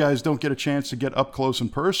lot of these guys don't get a chance to get up close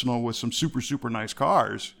and personal with some super, super nice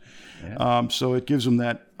cars. Yeah. So it gives them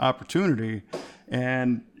that opportunity.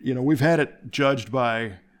 And, we've had it judged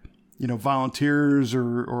by, volunteers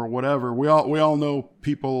or whatever. We all know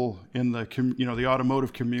people in the, the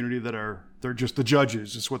automotive community they're just the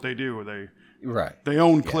judges. It's what they do. They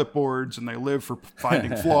own clipboards and they live for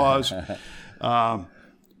finding flaws.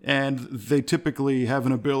 And they typically have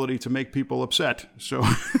an ability to make people upset. So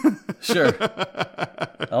Sure.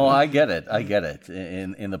 Oh, I get it.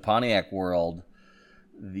 In the Pontiac world,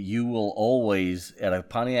 you will always, at a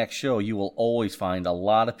Pontiac show, you will always find a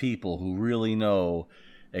lot of people who really know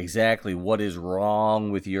exactly what is wrong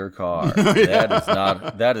with your car.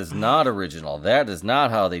 That is not original. That is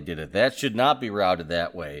not how they did it. That should not be routed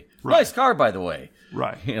that way. Right. Nice car, by the way.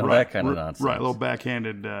 Right. That kind of nonsense. Right. A little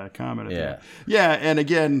backhanded comment. Yeah. And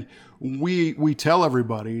again, we tell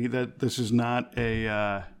everybody that this is not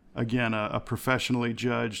a professionally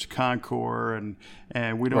judged concours,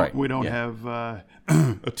 and we don't have a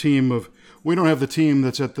team of. We don't have the team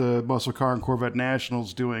that's at the Muscle Car and Corvette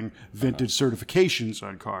Nationals doing vintage certifications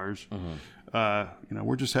on cars.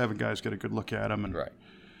 We're just having guys get a good look at them, and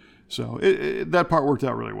so that part worked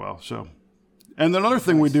out really well. So, and then another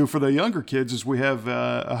thing we do for the younger kids is we have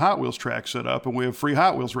a Hot Wheels track set up, and we have free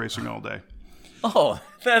Hot Wheels racing all day. Oh,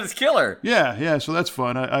 that is killer. Yeah, so that's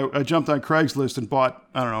fun. I jumped on Craigslist and bought,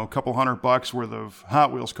 a couple $100 worth of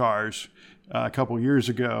Hot Wheels cars a couple years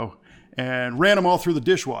ago and ran them all through the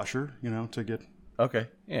dishwasher, to get... Okay.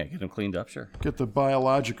 Yeah, get them cleaned up, sure. Get the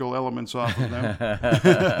biological elements off of them.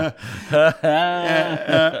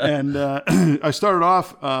 and I started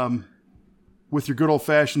off with your good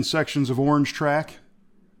old-fashioned sections of orange track.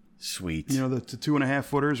 Sweet. The 2.5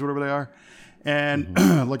 footers, whatever they are. And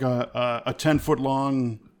like a 10-foot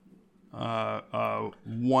long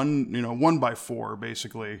 1x4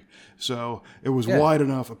 basically. So it was wide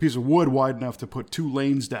enough, a piece of wood wide enough to put 2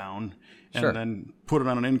 lanes down and then put it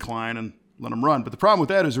on an incline and let them run. But the problem with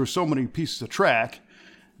that is there were so many pieces of track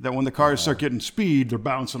that when the cars start getting speed, they're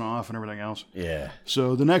bouncing off and everything else. Yeah.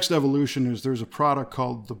 So the next evolution is there's a product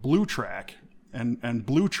called the Blue Track, and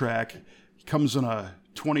Blue Track comes in a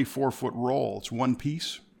 24-foot roll. It's one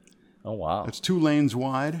piece. Oh, wow. It's 2 lanes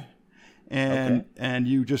wide, and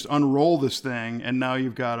you just unroll this thing, and now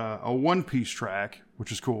you've got a one-piece track,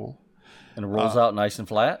 which is cool. And it rolls out nice and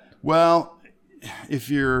flat? Well, if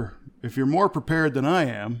you're more prepared than I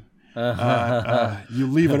am, you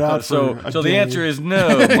leave it out for a So day. the answer is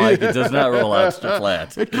no, Mike. It does not roll out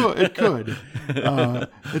flat. It could.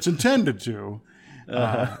 It's intended to.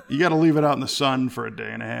 You got to leave it out in the sun for a day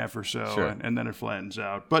and a half or so, and then it flattens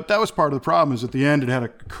out. But that was part of the problem. Is at the end it had a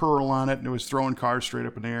curl on it, and it was throwing cars straight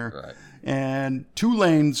up in the air. Right. And 2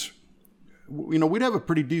 lanes we'd have a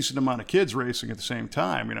pretty decent amount of kids racing at the same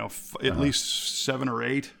time, at least 7 or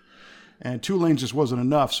 8. And 2 lanes just wasn't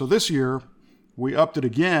enough. So this year, we upped it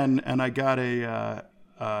again, and I got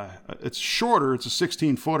it's shorter, it's a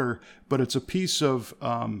 16-footer, but it's a piece of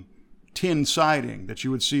tin siding that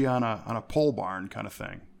you would see on a pole barn kind of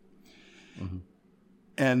thing. Mm-hmm.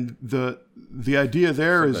 And the idea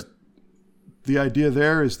there is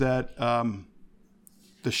that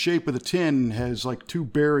the shape of the tin has like 2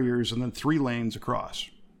 barriers and then 3 lanes across.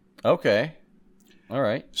 Okay, all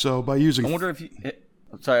right. So by using, I wonder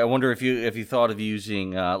if you thought of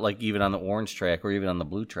using like even on the orange track or even on the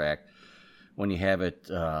blue track when you have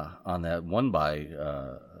it on that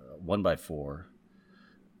 1x4,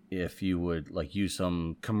 if you would like use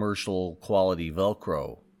some commercial quality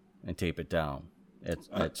Velcro and tape it down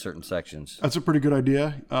at certain sections. That's a pretty good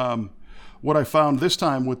idea. What I found this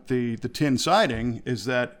time with the tin siding is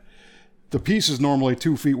that the piece is normally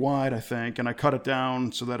 2 feet wide, I think, and I cut it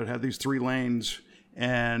down so that it had these 3 lanes,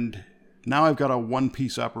 and now I've got a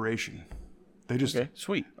one-piece operation. Okay,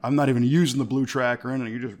 sweet. I'm not even using the blue track or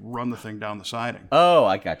anything. You just run the thing down the siding. Oh,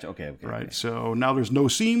 I got you. Okay. Right. Okay. So now there's no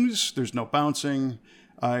seams. There's no bouncing.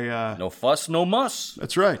 No fuss, no muss.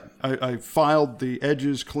 That's right. I filed the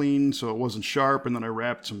edges clean so it wasn't sharp, and then I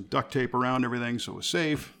wrapped some duct tape around everything so it was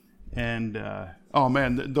safe. And oh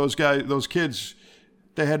man, those kids,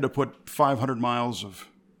 they had to put 500 miles of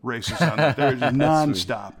races on that. They're just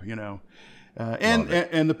nonstop,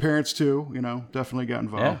 and the parents too, definitely got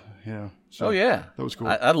involved. Yeah. So that was cool.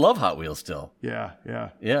 I love Hot Wheels still. Yeah.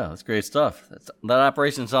 That's great stuff. That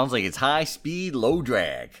operation sounds like it's high speed, low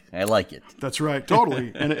drag. I like it. That's right,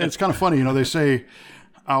 totally. And it's kind of funny, they say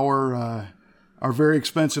our very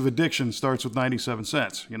expensive addiction starts with 97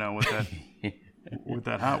 cents. With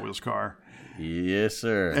that Hot Wheels car. Yes,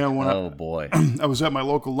 sir. And boy. I was at my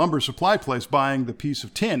local lumber supply place buying the piece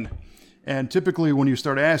of tin. And typically when you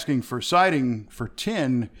start asking for siding for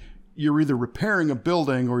tin, you're either repairing a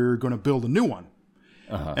building or you're going to build a new one.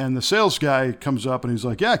 Uh-huh. And the sales guy comes up and he's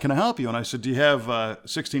like, "Yeah, can I help you?" And I said, "Do you have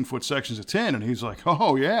 16-foot sections of tin?" And he's like,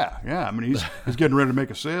 "Oh, yeah. I mean, he's getting ready to make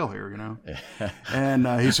a sale here,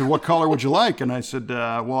 And he said, "What color would you like?" And I said,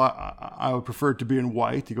 "Well, I would prefer it to be in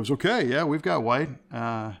white." He goes, "Okay, yeah, we've got white."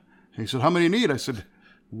 He said, "How many you need?" I said,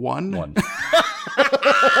 "One."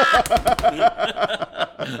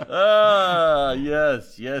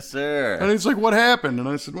 Yes, sir. And he's like, "What happened?" And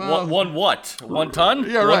I said, "Well, one what? 1 ton?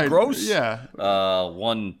 Yeah, one right. Gross? Yeah.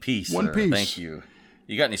 1 piece. One piece. Thank you.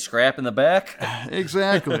 You got any scrap in the back?"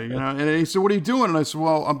 Exactly. And he said, "What are you doing?" And I said,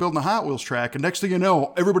 "Well, I'm building a Hot Wheels track." And next thing you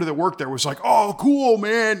know, everybody that worked there was like, "Oh, cool,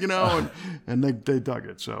 man," and they dug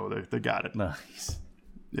it, so they got it. Nice.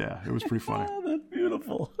 Yeah, it was pretty funny. Oh, that's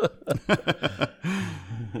beautiful.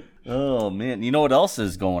 Oh man, you know what else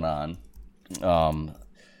is going on?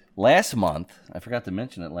 Last month, I forgot to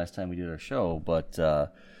mention it last time we did our show, but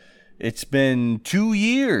it's been 2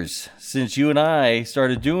 years since you and I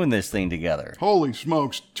started doing this thing together. Holy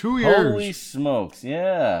smokes, 2 years. Holy smokes,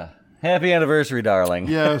 yeah. Happy anniversary, darling.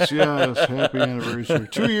 Yes, happy anniversary.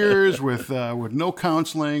 2 years with no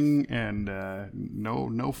counseling and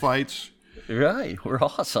no fights. Right, we're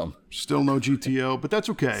awesome. Still no GTO, but that's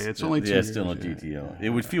okay. It's only 2 years. Yeah, still no GTO. It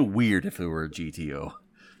would feel weird if it were a GTO.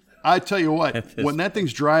 I tell you what, when that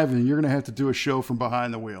thing's driving, you're going to have to do a show from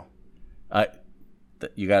behind the wheel.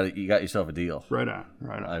 You got yourself a deal. Right on.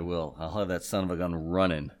 I will. I'll have that son of a gun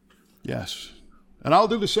running. Yes, and I'll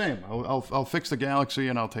do the same. I'll fix the Galaxy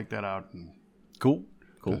and I'll take that out. Cool.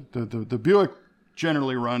 The Buick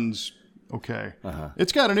generally runs okay. Uh-huh.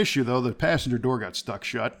 It's got an issue though. The passenger door got stuck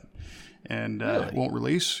shut and it won't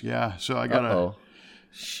release. Yeah, so I gotta. Uh-oh.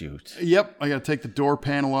 Shoot. Yep, I gotta take the door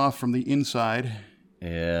panel off from the inside.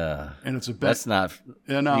 Yeah. And it's a bit. That's not.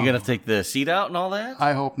 Yeah, no. You gonna take the seat out and all that?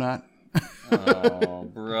 I hope not. Oh,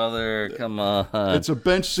 brother, come on. It's a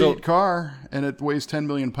bench seat car, and it weighs 10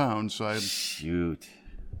 million pounds. So shoot.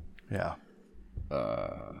 Yeah.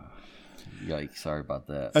 Yikes, sorry about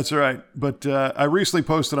that. That's all right. But I recently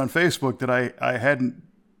posted on Facebook that I hadn't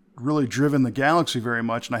really driven the Galaxy very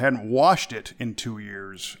much, and I hadn't washed it in 2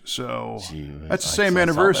 years. So that's the same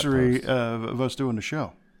anniversary of us doing the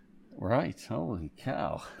show. Right. Holy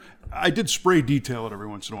cow. I did spray detail it every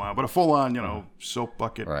once in a while, but a full-on, soap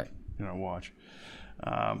bucket, wash.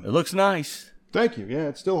 It looks nice. Thank you. Yeah,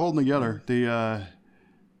 it's still holding together.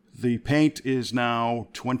 The paint is now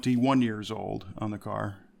 21 years old on the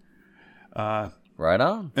car. Right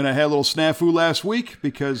on. And I had a little snafu last week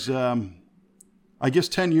because I guess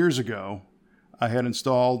 10 years ago, I had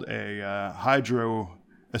installed a hydro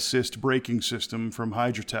assist braking system from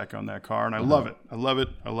Hydrotech on that car, and I love it. I love it.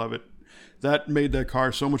 That made that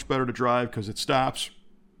car so much better to drive because it stops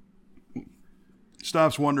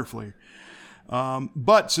Stops wonderfully.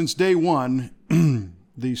 But since day one,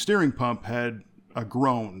 the steering pump had a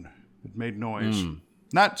groan. It made noise.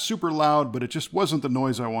 Not super loud, but it just wasn't the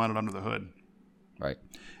noise I wanted under the hood. Right.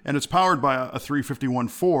 And it's powered by a 351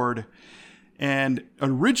 Ford. And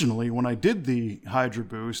originally, when I did the Hydro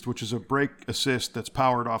Boost, which is a brake assist that's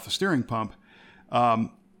powered off the steering pump, I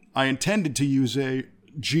intended to use a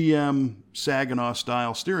GM Saginaw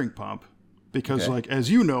style steering pump because, like,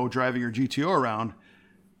 as you know, driving your GTO around,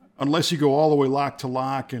 unless you go all the way lock to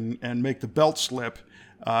lock and make the belt slip,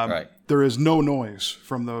 there is no noise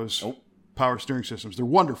from those power steering systems. They're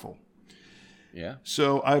wonderful. Yeah.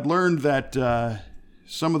 So I'd learned that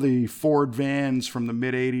some of the Ford vans from the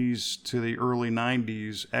mid-'80s to the early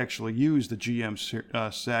 '90s actually used the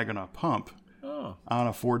GM Saginaw pump on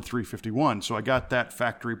a Ford 351. So I got that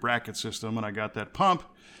factory bracket system, and I got that pump,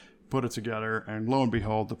 put it together, and lo and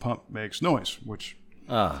behold, the pump makes noise, which...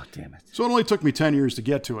 Oh, damn it. So it only took me 10 years to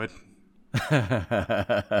get to it.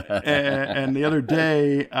 and the other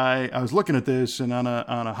day, I was looking at this, and on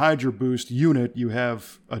a Hydro Boost unit, you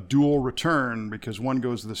have a dual return because one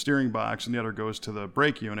goes to the steering box and the other goes to the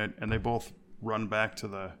brake unit, and they both run back to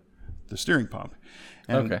the steering pump.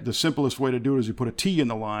 And the simplest way to do it is you put a T in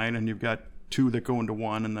the line, and you've got two that go into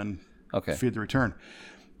one, and then feed the return.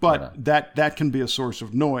 But that can be a source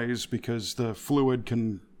of noise because the fluid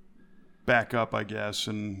can back up, I guess,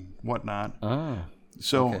 and whatnot.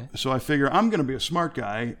 So I figure I'm going to be a smart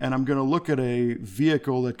guy, and I'm going to look at a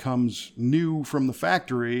vehicle that comes new from the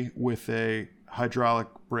factory with a hydraulic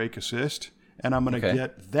brake assist, and I'm going to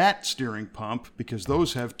get that steering pump because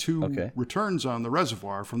those have two returns on the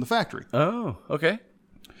reservoir from the factory. Oh, okay.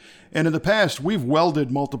 And in the past, we've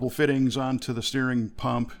welded multiple fittings onto the steering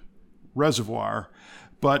pump reservoir,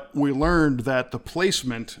 but we learned that the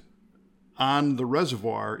placement on the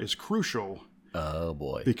reservoir is crucial. Oh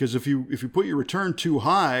boy! Because if you put your return too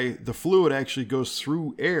high, the fluid actually goes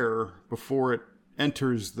through air before it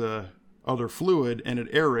enters the other fluid, and it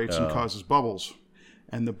aerates and causes bubbles,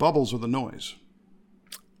 and the bubbles are the noise.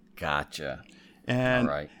 Gotcha.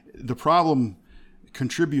 And the problem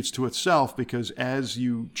contributes to itself because as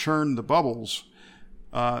you churn the bubbles,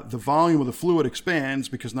 the volume of the fluid expands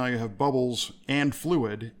because now you have bubbles and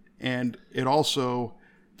fluid, and it also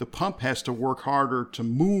the pump has to work harder to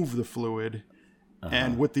move the fluid.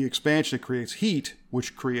 And with the expansion, it creates heat,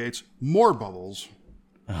 which creates more bubbles.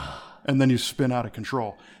 And then you spin out of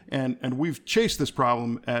control. And we've chased this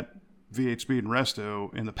problem at V8 Speed and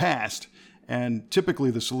Resto in the past. And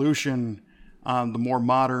typically the solution on the more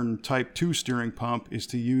modern Type 2 steering pump is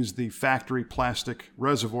to use the factory plastic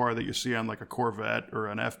reservoir that you see on like a Corvette or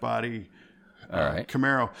an F-body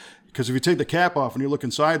Camaro. Because if you take the cap off and you look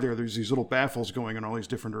inside there, there's these little baffles going in all these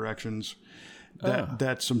different directions.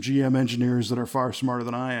 That some GM engineers that are far smarter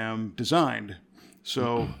than I am designed.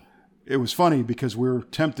 So it was funny because we were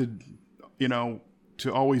tempted, to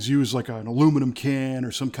always use like an aluminum can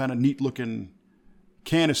or some kind of neat looking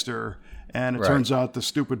canister. And it turns out the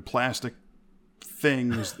stupid plastic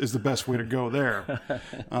thing is the best way to go there.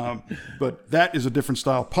 But that is a different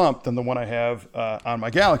style pump than the one I have on my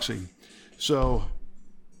Galaxy. So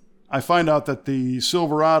I find out that the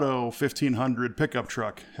Silverado 1500 pickup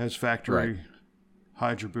truck has factory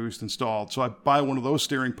Hydro Boost installed. So I buy one of those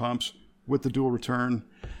steering pumps with the dual return.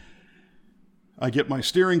 I get my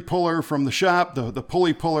steering puller from the shop, the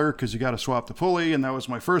pulley puller, because you got to swap the pulley. And that was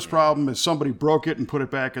my first problem is somebody broke it and put it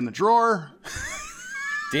back in the drawer.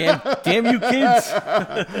 Damn you kids.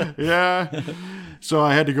 Yeah. So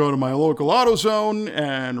I had to go to my local AutoZone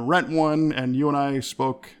and rent one. And you and I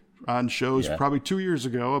spoke on shows probably 2 years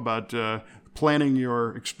ago about planning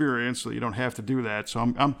your experience so that you don't have to do that. So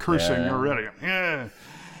I'm cursing already. Yeah.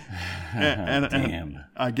 And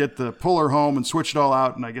I get the puller home and switch it all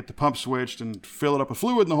out, and I get the pump switched and fill it up with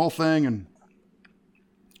fluid and the whole thing and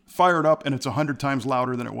fire it up, and it's 100 times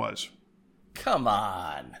louder than it was. Come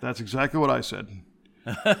on. That's exactly what I said.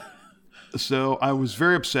 So I was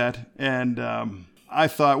very upset, and I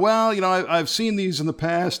thought, well, I've seen these in the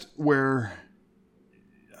past where...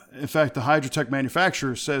 In fact, the Hydrotech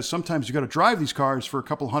manufacturer says sometimes you got to drive these cars for a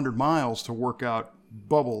couple hundred miles to work out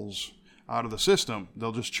bubbles out of the system.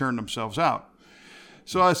 They'll just churn themselves out.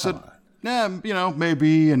 So I said,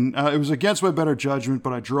 maybe. And it was against my better judgment,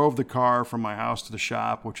 but I drove the car from my house to the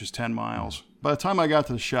shop, which is 10 miles. By the time I got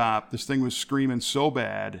to the shop, this thing was screaming so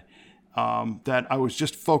bad that I was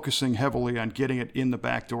just focusing heavily on getting it in the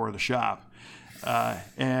back door of the shop.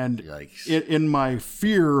 And in my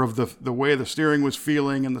fear of the way the steering was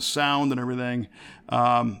feeling and the sound and everything,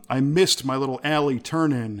 I missed my little alley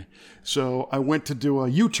turn-in. So I went to do a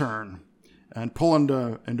U-turn. and pull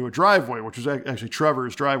into a driveway, which was actually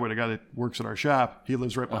Trevor's driveway, the guy that works at our shop. He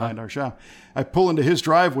lives right behind our shop. I pull into his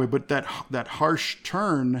driveway, but that harsh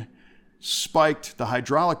turn spiked the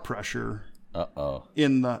hydraulic pressure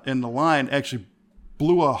in the line, actually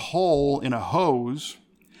blew a hole in a hose,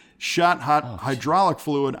 shot hot hydraulic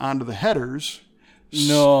fluid onto the headers.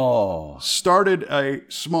 No. Started a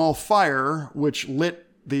small fire, which lit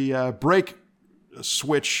the brake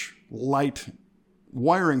switch light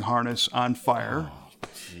wiring harness on fire.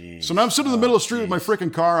 So now I'm sitting in the middle of the street with my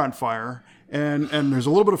freaking car on fire, and there's a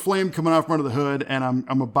little bit of flame coming off from under the hood, and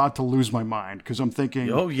I'm about to lose my mind because I'm thinking,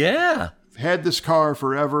 oh yeah, I've had this car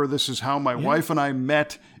forever. This is how my wife and I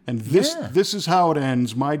met, and this is how it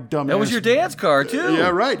ends. My dumb that was your dad's car too. Yeah,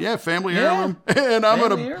 right. Yeah, family heirloom, and I'm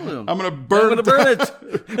gonna burn it.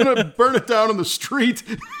 I'm gonna burn it down in the street.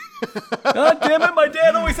 God damn it! My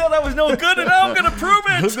dad always thought I was no good, and now I'm gonna prove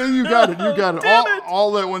it. You got it.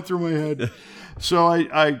 All that went through my head. So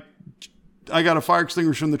I got a fire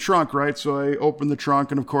extinguisher in the trunk, right? So I opened the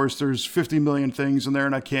trunk, and of course there's 50 million things in there,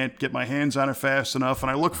 and I can't get my hands on it fast enough.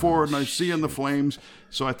 And I look forward, and I see in the flames.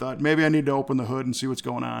 So I thought maybe I need to open the hood and see what's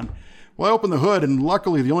going on. Well, I opened the hood, and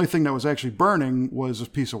luckily the only thing that was actually burning was a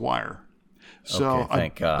piece of wire. So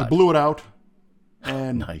thank God. I blew it out,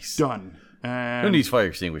 and nice. Done. And who needs fire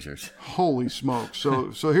extinguishers? Holy smoke.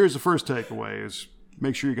 So here's the first takeaway is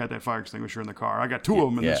make sure you got that fire extinguisher in the car. I got two of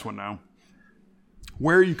them in this one now.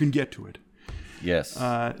 Where you can get to it. Yes.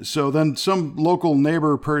 So then some local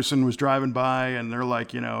neighbor person was driving by, and they're like,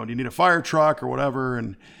 do you need a fire truck or whatever?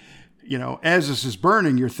 And, as this is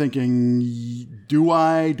burning, you're thinking, do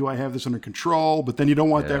I have this under control? But then you don't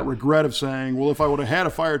want that regret of saying, well, if I would have had a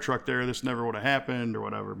fire truck there, this never would have happened or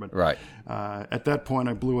whatever. But right. At that point,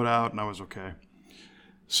 I blew it out, and I was okay.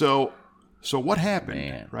 So what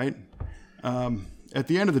happened, right? At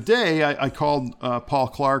the end of the day, I called Paul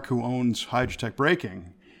Clarke, who owns Hydrotech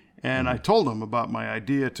Braking, and I told him about my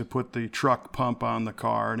idea to put the truck pump on the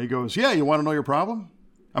car. And he goes, yeah, you want to know your problem?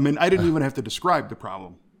 I mean, I didn't even have to describe the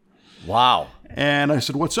problem. Wow. And I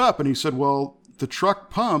said, what's up? And he said, well, the truck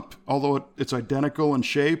pump, although it's identical in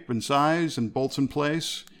shape and size and bolts in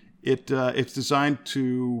place, it's designed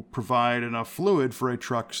to provide enough fluid for a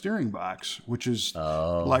truck steering box, which is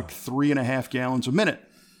like 3.5 gallons a minute.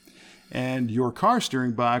 And your car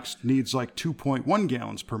steering box needs like 2.1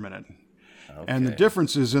 gallons per minute. Okay. And the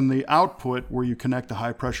difference is in the output where you connect the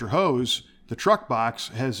high pressure hose. The truck box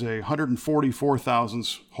has a 144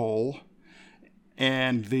 thousandths hole,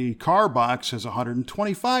 and the car box has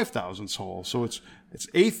 125 thousandths hole. So it's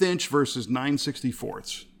 1/8 inch versus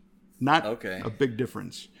 9/64. Not a big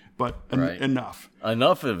difference, but enough.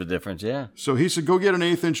 Enough of a difference, yeah. So he said, go get an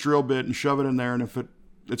 1/8 inch drill bit and shove it in there, and if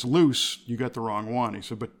it's loose, you got the wrong one. He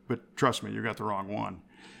said, but trust me, you got the wrong one.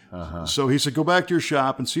 So he said, go back to your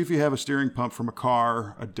shop and see if you have a steering pump from a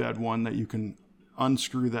car, a dead one, that you can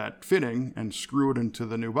unscrew that fitting and screw it into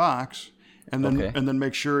the new box, and then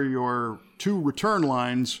make sure your two return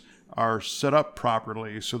lines are set up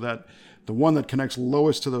properly so that the one that connects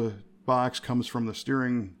lowest to the box comes from the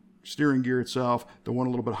steering gear itself. The one a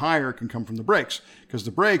little bit higher can come from the brakes, because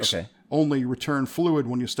the brakes only return fluid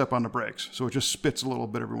when you step on the brakes. So it just spits a little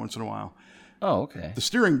bit every once in a while. Oh, okay. The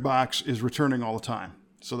steering box is returning all the time.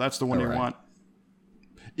 So that's the one you want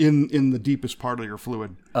in the deepest part of your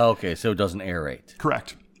fluid. Okay, so it doesn't aerate.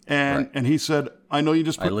 Correct. And he said, I know you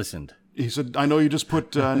just put... I listened. He said, I know you just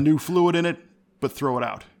put new fluid in it, but throw it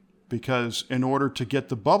out. Because in order to get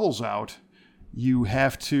the bubbles out, you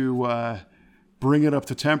have to bring it up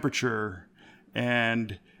to temperature,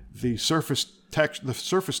 and the surface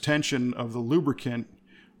tension of the lubricant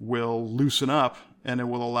will loosen up, and it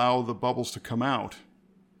will allow the bubbles to come out.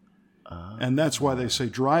 And that's why they say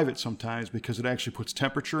drive it sometimes, because it actually puts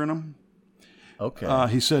temperature in them. Okay.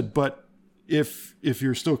 He said, but if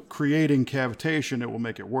you're still creating cavitation, it will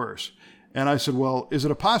make it worse. And I said, well, is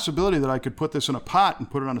it a possibility that I could put this in a pot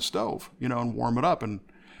and put it on a stove, and warm it up? And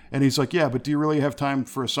he's like, yeah, but do you really have time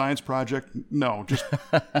for a science project? No, just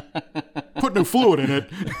put new fluid in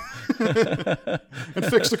it and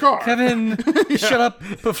fix the car. Kevin, shut up,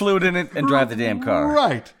 put fluid in it, and drive the damn car.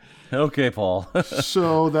 Right. Okay, Paul.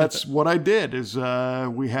 So that's what I did. Is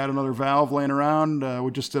we had another valve laying around.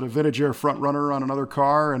 We just did a vintage air front runner on another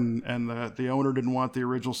car, and the owner didn't want the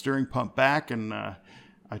original steering pump back, and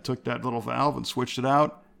I took that little valve and switched it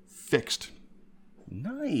out. Fixed.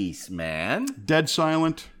 Nice, man. Dead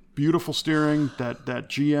silent. Beautiful steering. That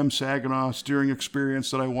GM Saginaw steering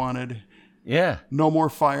experience that I wanted. Yeah. No more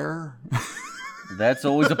fire. That's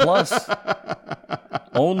always a plus.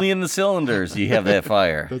 Only in the cylinders you have that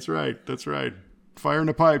fire. That's right. Fire in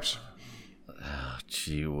the pipes. Oh,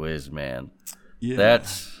 gee whiz, man. Yeah.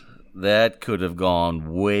 that could have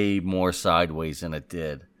gone way more sideways than it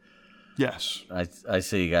did. Yes. I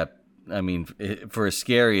say you got, I mean, for as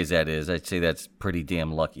scary as that is, I'd say that's pretty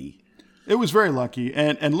damn lucky. It was very lucky.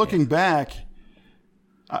 And looking back,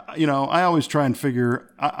 you know, I always try and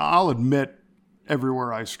figure, I'll admit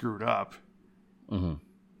everywhere I screwed up. Mm-hmm.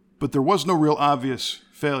 But there was no real obvious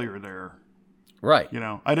failure there. Right. You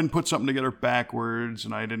know, I didn't put something together backwards,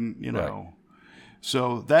 and I didn't, you know. Right.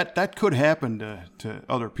 So that could happen to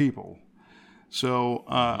other people. So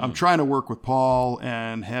I'm trying to work with Paul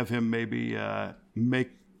and have him maybe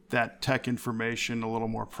make that tech information a little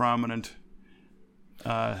more prominent.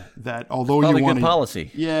 That although you want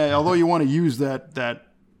policy, although you want to use that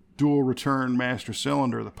dual return master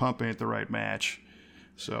cylinder, the pump ain't the right match.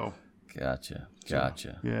 So gotcha.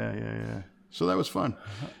 Yeah. So that was fun.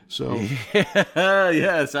 So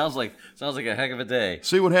yeah, it sounds like a heck of a day.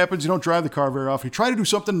 See what happens. You don't drive the car very often. You try to do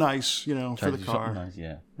something nice, you know, for the car. Nice,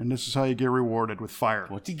 yeah. And this is how you get rewarded with fire.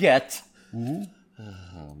 What you get? Mm-hmm.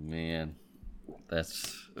 Oh man,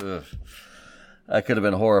 that's that could have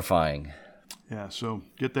been horrifying. Yeah. So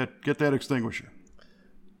get that extinguisher.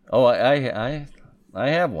 Oh, I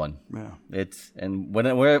have one. Yeah.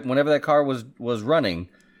 Whenever that car was running,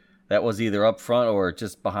 that was either up front or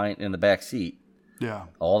just behind in the back seat. Yeah.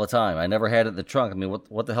 All the time. I never had it in the trunk. I mean,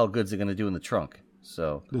 what the hell good's it going to do in the trunk?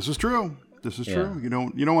 So this is true. True. You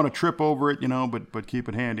don't want to trip over it, you know, but keep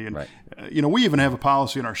it handy. And right. You know, we even have a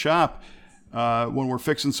policy in our shop when we're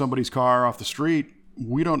fixing somebody's car off the street.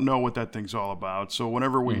 We don't know what that thing's all about. So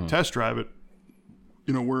whenever we test drive it,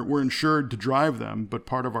 you know, we're insured to drive them, but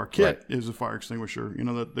part of our kit is a fire extinguisher. You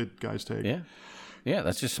know that the guys take. Yeah,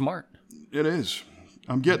 that's just smart. It is.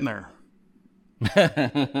 I'm getting there.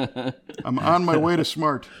 I'm on my way to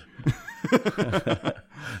smart. You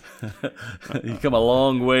come a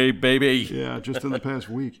long way, baby. Yeah, just in the past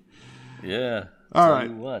week. Yeah. All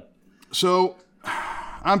right. What? So,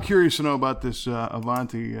 I'm curious to know about this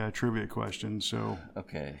Avanti trivia question. So,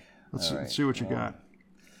 okay. Let's see what you got.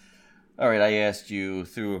 All right. I asked you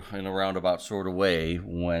through in a roundabout sort of way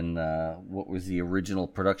what was the original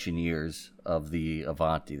production years of the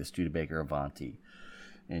Avanti, the Studebaker Avanti.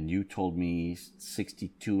 And you told me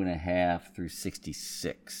 62 and a half through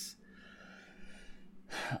 66.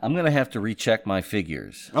 I'm going to have to recheck my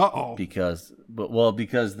figures. Uh-oh. Because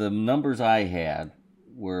the numbers I had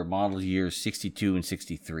were model years 62 and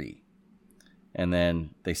 63. And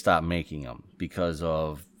then they stopped making them because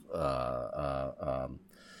of,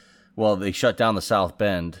 they shut down the South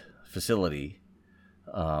Bend facility.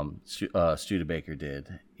 Studebaker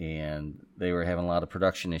did. And they were having a lot of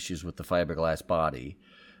production issues with the fiberglass body.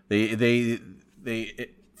 They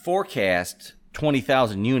forecast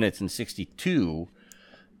 20,000 units in 62,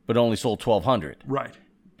 but only sold 1,200. Right.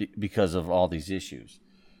 Because of all these issues.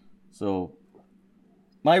 So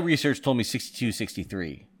my research told me 62,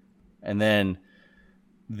 63. And then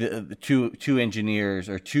the two engineers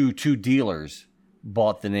or two dealers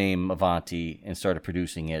bought the name Avanti and started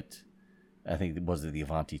producing it. I think it was the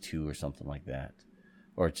Avanti 2 or something like that.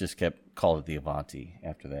 Or it just called it the Avanti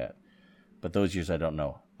after that. But those years I don't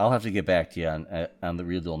know. I'll have to get back to you on the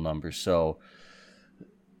real deal numbers. So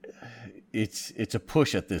it's a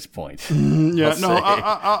push at this point.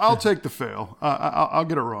 I'll take the fail. I'll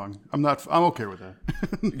get it wrong. I'm okay with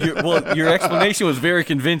that. Your explanation was very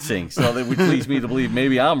convincing, so that would lead me to believe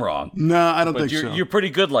maybe I'm wrong. No, I don't think so. You're pretty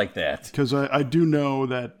good like that. Because I do know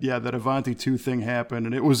that that Avanti 2 thing happened,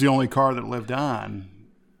 and it was the only car that lived on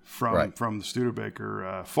from the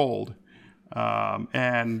Studebaker fold.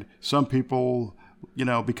 And some people, you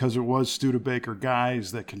know, because it was Studebaker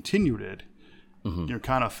guys that continued it, you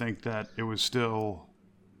kind of think that it was still,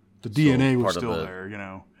 the DNA was still there, you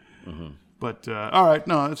know. Mm-hmm. But all right,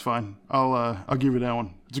 no, that's fine. I'll give you that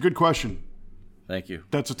one. It's a good question. Thank you.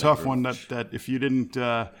 That's a tough one. That if you didn't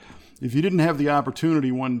have the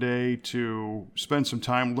opportunity one day to spend some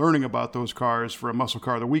time learning about those cars for a Muscle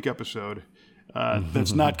Car of the Week episode,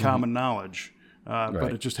 that's not common knowledge.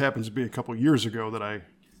 But it just happens to be a couple years ago that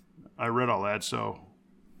I read all that, so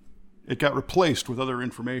it got replaced with other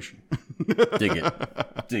information. Dig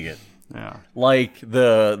it. Yeah. Like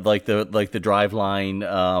the driveline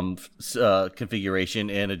configuration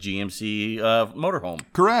in a GMC motorhome.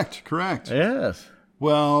 Correct. Yes.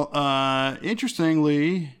 Well,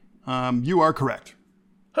 interestingly, you are correct.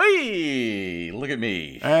 Hey, look at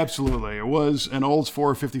me. Absolutely. It was an Olds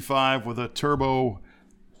 455 with a turbo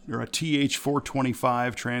or a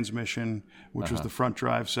TH425 transmission, which was the front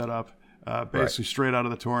drive setup, basically straight out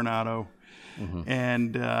of the Tornado. Mm-hmm.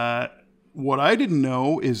 And what I didn't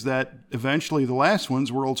know is that eventually the last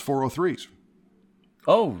ones were Olds 403s.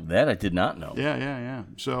 Oh, that I did not know. Yeah.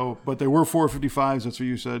 So, but they were 455s. That's what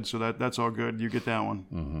you said. So that's all good. You get that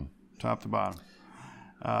one, top to bottom.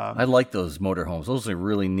 I like those motorhomes. Those are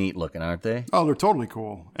really neat looking, aren't they? Oh, they're totally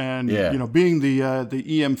cool. And Yeah. being the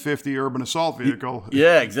EM50 urban assault vehicle,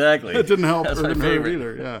 Yeah, exactly. it didn't help. That's It my didn't hurt favorite.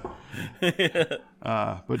 either.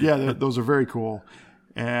 Yeah. But yeah, those are very cool.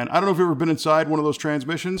 And I don't know if you've ever been inside one of those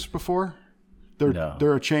transmissions before. No.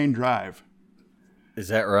 They're a chain drive. Is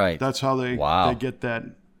that right? That's how they get that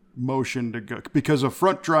motion to go. Because a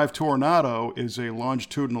front drive Tornado is a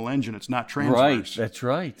longitudinal engine. It's not transverse. Right. That's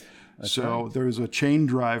right. So there's a chain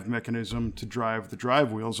drive mechanism to drive the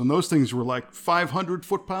drive wheels. And those things were like 500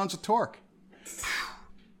 foot-pounds of torque.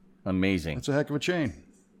 Amazing. That's a heck of a chain.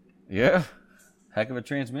 Yeah. Heck of a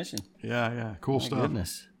transmission. Yeah. Cool My stuff.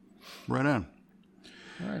 goodness. Right on.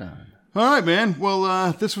 Right on. All right, man.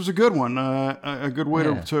 Well, this was a good one. A good way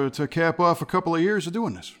to cap off a couple of years of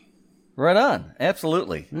doing this. Right on.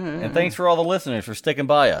 Absolutely. And thanks for all the listeners for sticking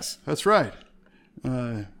by us. That's right.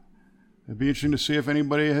 It'd be interesting to see if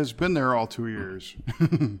anybody has been there all 2 years.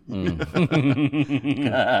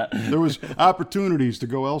 There was opportunities to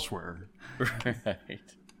go elsewhere. Right.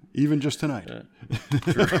 Even just tonight.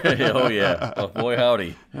 Oh, yeah. Oh, boy,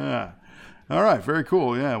 howdy. Yeah. All right, very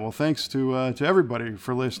cool. Yeah, well, thanks to everybody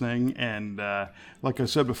for listening. And like I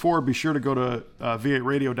said before, be sure to go to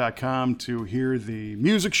v8radio.com to hear the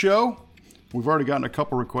music show. We've already gotten a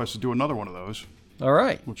couple requests to do another one of those, All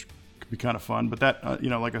right. which could be kind of fun. But that,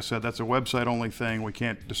 like I said, that's a website-only thing. We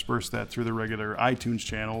can't disperse that through the regular iTunes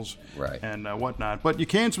channels and whatnot. But you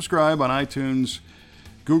can subscribe on iTunes,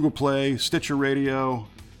 Google Play, Stitcher Radio.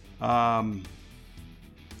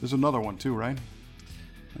 There's another one too, right?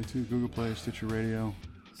 iTunes, Google Play, Stitcher Radio.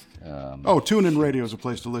 TuneIn Radio is a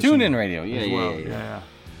place to listen. TuneIn Radio, yeah.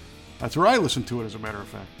 That's where I listen to it, as a matter of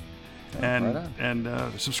fact. Right And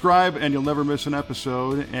subscribe, and you'll never miss an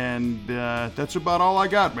episode. And that's about all I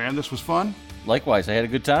got, man. This was fun. Likewise, I had a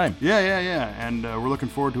good time. Yeah. And we're looking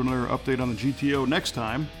forward to another update on the GTO next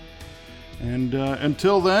time. And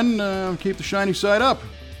until then, keep the shiny side up.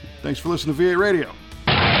 Thanks for listening to V8 Radio.